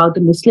talk about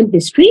the Muslim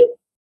history,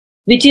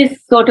 which is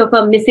sort of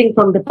a missing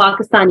from the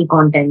Pakistani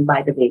content,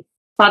 by the way.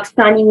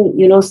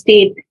 Pakistani,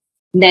 state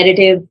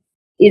narrative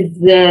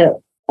is a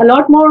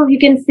lot more, you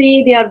can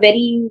say, they are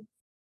very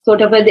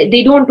sort of,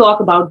 they don't talk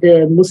about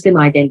the Muslim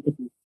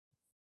identity,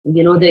 the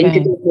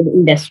entertainment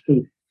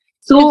industry.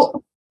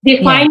 So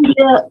they find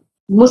the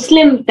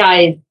Muslim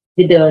ties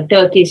with the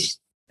Turkish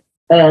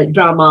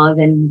dramas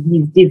and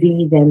these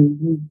disease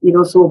and,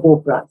 soap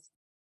operas.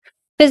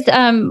 Because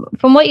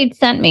from what you'd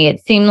sent me, it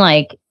seemed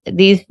like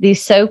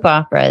these soap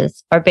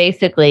operas are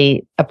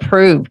basically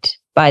approved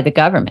by the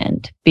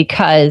government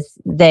because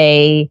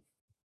they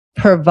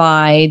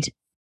provide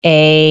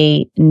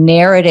a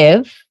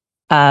narrative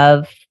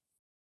of,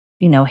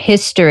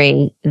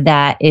 history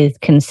that is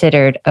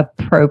considered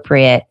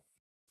appropriate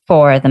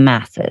for the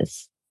masses.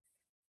 Is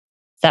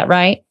that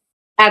right?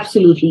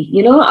 Absolutely.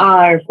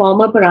 Our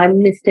former Prime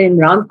Minister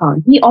Imran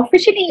Khan, he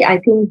officially, I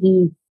think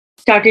he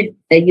started,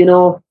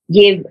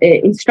 gave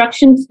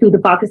instructions to the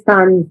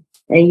Pakistan,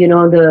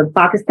 the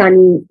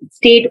Pakistani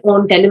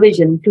state-owned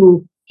television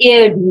to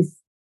air these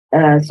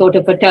sort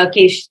of a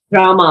Turkish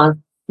dramas,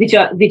 which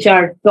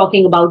are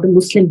talking about the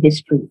Muslim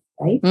history,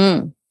 right?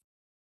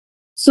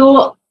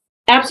 So,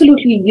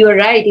 absolutely, you're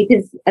right. It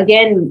is,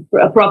 again,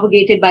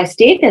 propagated by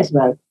state as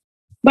well.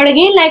 But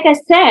again, like I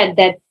said,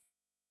 that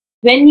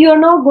when you're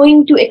not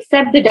going to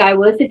accept the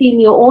diversity in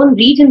your own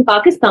region,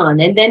 Pakistan,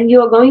 and then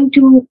you're going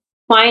to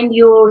find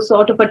your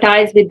sort of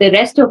ties with the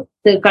rest of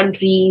the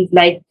countries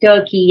like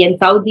Turkey and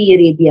Saudi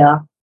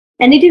Arabia,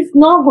 and it is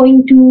not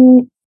going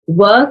to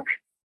work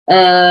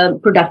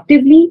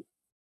productively,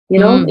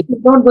 it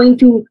is not going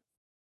to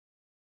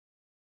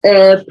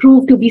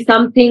prove to be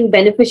something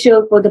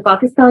beneficial for the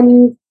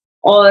Pakistanis,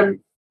 so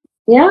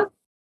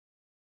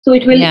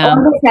it will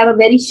always have a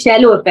very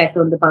shallow effect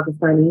on the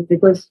Pakistanis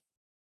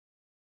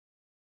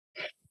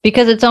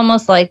because it's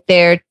almost like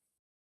they're,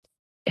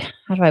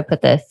 how do I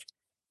put this?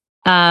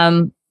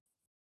 Trying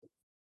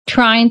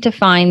to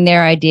find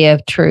their idea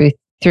of truth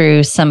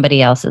through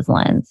somebody else's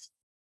lens.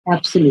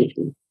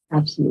 Absolutely.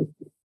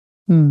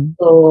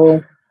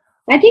 So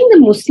I think the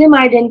Muslim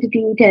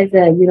identity, it has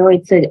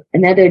it's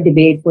another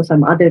debate for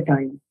some other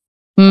time.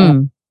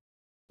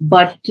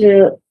 But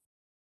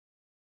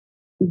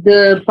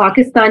the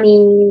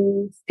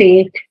Pakistani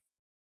state,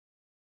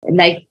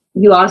 like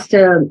you asked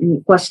a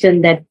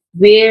question that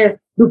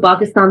where do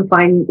Pakistan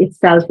find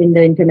itself in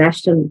the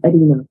international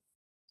arena?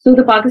 So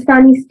the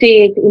Pakistani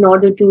state, in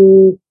order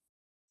to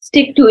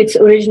stick to its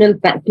original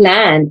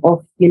plan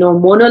of,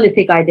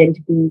 monolithic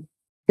identity,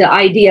 the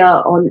idea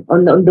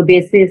on the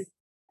basis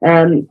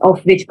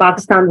of which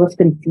Pakistan was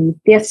conceived,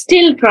 they are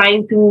still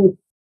trying to,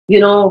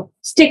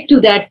 stick to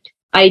that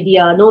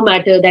idea, no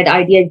matter that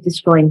idea is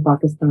destroying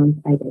Pakistan's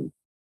identity.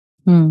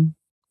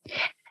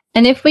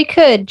 And if we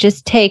could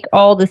just take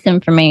all this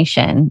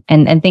information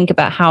and think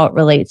about how it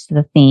relates to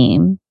the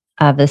theme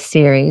of the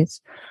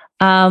series,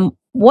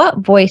 what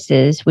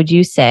voices would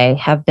you say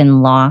have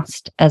been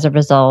lost as a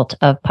result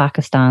of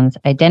Pakistan's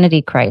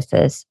identity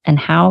crisis, and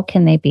how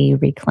can they be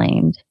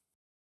reclaimed?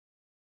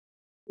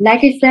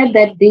 Like I said,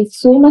 that there's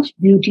so much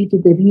beauty to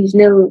the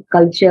regional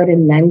culture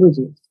and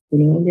languages.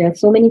 There are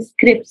so many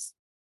scripts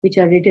which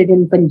are written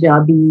in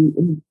Punjabi,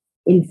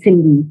 in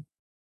Sindhi.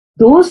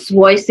 Those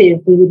voices,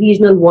 the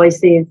regional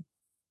voices,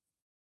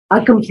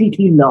 are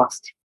completely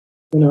lost.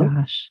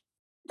 Gosh.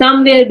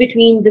 Somewhere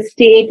between the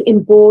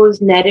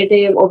state-imposed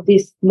narrative of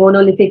this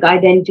monolithic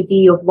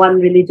identity of one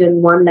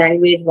religion, one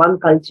language, one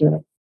culture,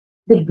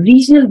 the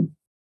regional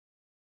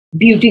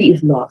beauty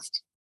is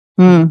lost.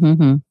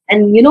 Mm-hmm.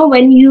 And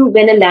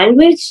when a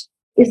language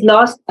is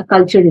lost, a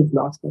culture is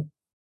lost.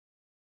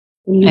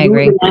 When you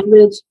lose a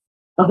language,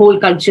 a whole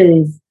culture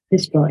is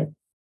destroyed.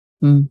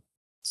 Mm.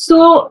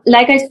 So,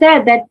 like I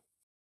said, that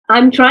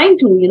I'm trying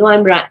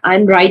to,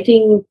 I'm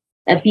writing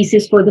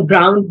pieces for the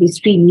Brown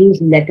History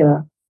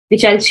newsletter,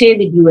 which I'll share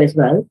with you as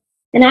well.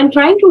 And I'm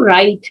trying to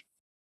write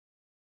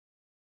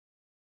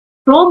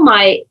from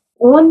my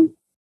own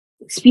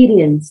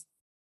experience,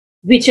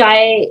 which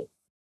I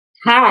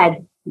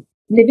had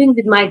living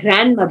with my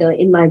grandmother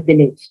in my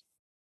village.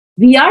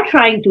 We are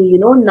trying to,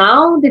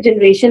 now the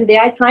generation, they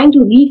are trying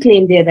to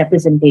reclaim their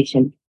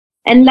representation.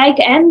 And like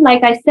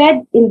I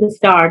said in the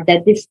start,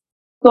 that this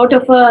sort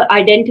of a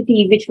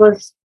identity which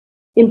was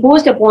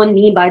imposed upon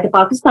me by the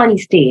Pakistani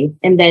state,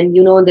 and then,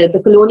 the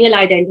colonial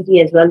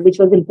identity as well, which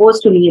was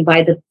imposed to me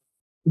by the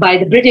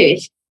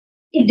British,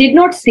 it did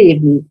not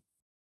save me.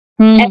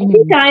 Mm-hmm.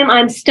 Every time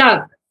I'm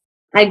stuck,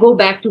 I go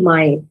back to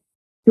my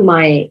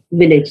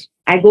village.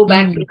 I go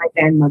back to my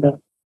grandmother.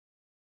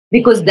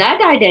 Because that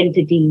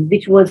identity,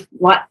 which was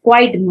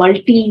quite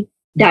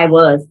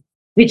multi-diverse,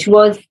 which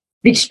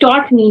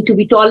taught me to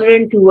be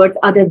tolerant towards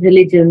other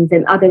religions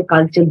and other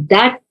cultures,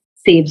 that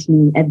saves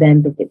me at the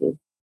end of the day.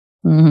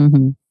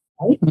 Mm-hmm.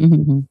 Right?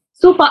 Mm-hmm.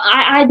 So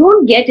I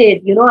don't get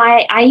it.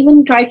 I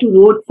even tried to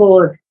wrote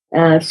for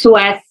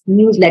SOAS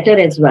newsletter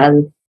as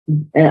well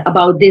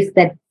about this,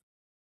 that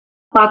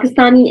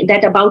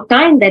about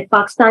time that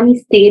Pakistani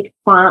state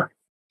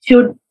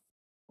should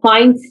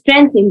find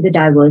strength in the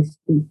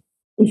diversity.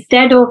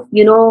 Instead of,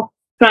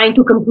 trying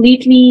to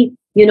completely,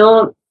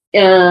 blur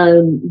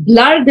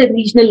the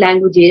regional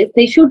languages,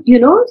 they should,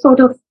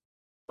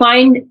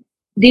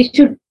 they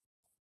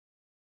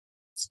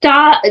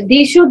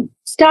should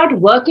start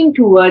working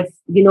towards,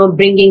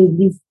 bringing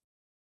these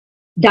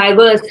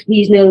diverse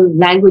regional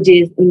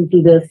languages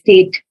into the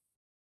state,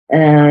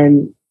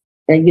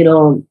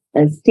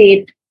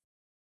 state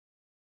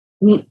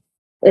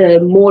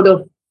mode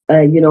of,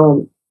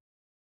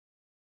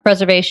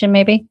 preservation,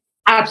 maybe?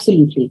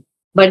 Absolutely.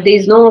 But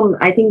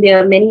I think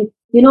there are many,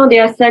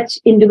 there are such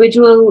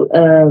individual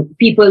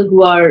people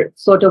who are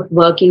sort of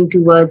working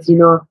towards,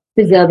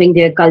 preserving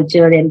their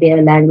culture and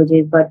their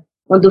languages. But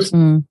on the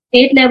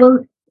state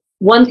level,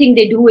 one thing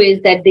they do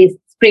is that they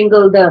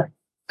sprinkle the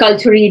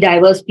culturally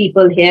diverse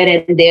people here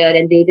and there,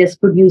 and they just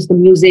produce the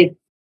music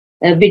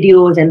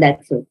videos, and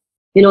that's it.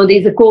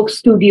 There's a Coke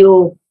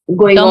studio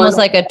going on. Almost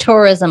like a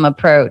tourism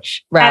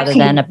approach rather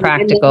than a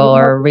practical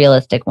or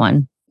realistic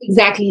one.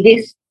 Exactly.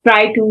 They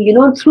try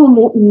to,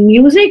 through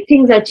music,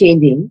 things are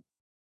changing.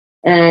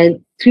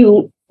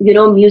 Through,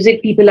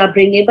 music, people are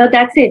bringing, but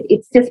that's it.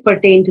 It's just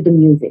pertain to the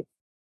music.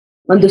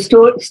 On the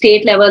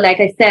state level, like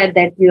I said,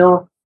 that,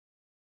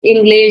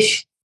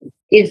 English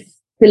is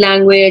the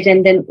language,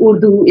 and then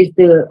Urdu is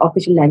the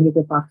official language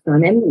of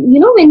Pakistan. And,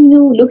 when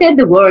you look at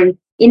the world,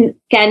 in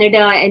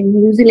Canada and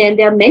New Zealand,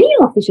 there are many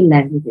official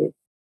languages.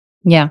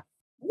 Yeah.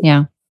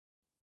 Yeah.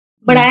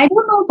 But I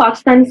don't know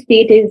Pakistan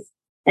state is,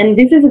 and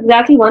this is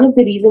exactly one of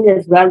the reasons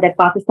as well that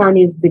Pakistan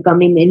is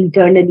becoming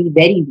internally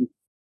very weak,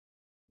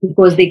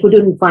 because they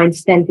couldn't find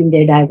strength in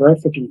their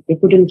diversity. They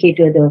couldn't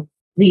cater the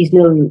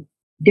regional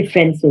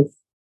differences.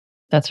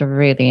 That's a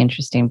really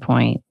interesting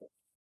point.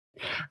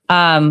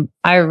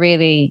 I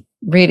really,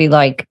 really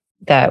like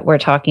that we're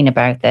talking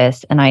about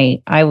this. And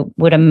I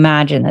would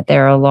imagine that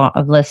there are a lot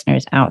of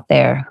listeners out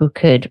there who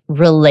could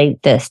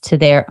relate this to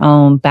their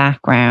own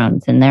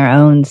backgrounds and their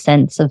own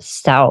sense of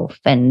self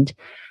and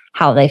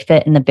how they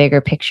fit in the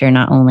bigger picture,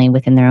 not only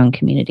within their own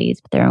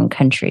communities, but their own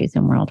countries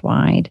and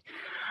worldwide.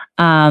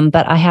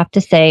 But I have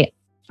to say,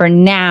 for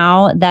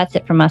now, that's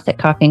it from us at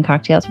Coffee and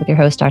Cocktails with your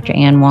host, Dr.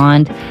 Ann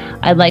Wand.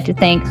 I'd like to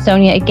thank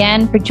Sonia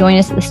again for joining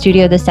us at the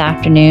studio this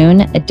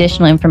afternoon.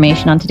 Additional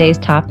information on today's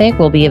topic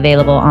will be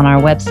available on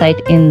our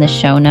website in the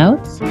show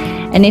notes.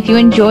 And if you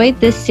enjoyed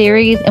this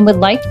series and would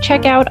like to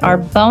check out our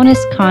bonus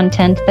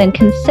content, then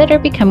consider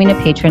becoming a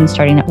patron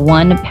starting at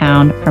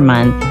 £1 per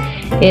month.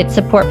 It's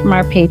support from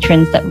our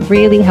patrons that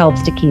really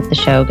helps to keep the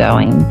show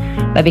going.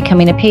 By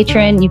becoming a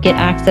patron, you get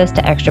access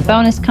to extra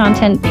bonus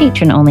content,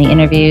 patron-only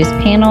interviews,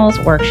 panels,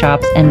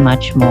 workshops, and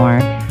much more.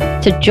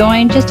 To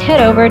join, just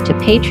head over to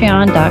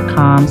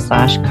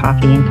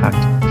patreon.com/Coffee and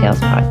Cocktails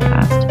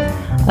Podcast.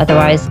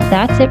 Otherwise,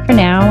 that's it for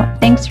now.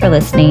 Thanks for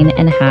listening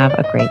and have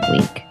a great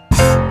week.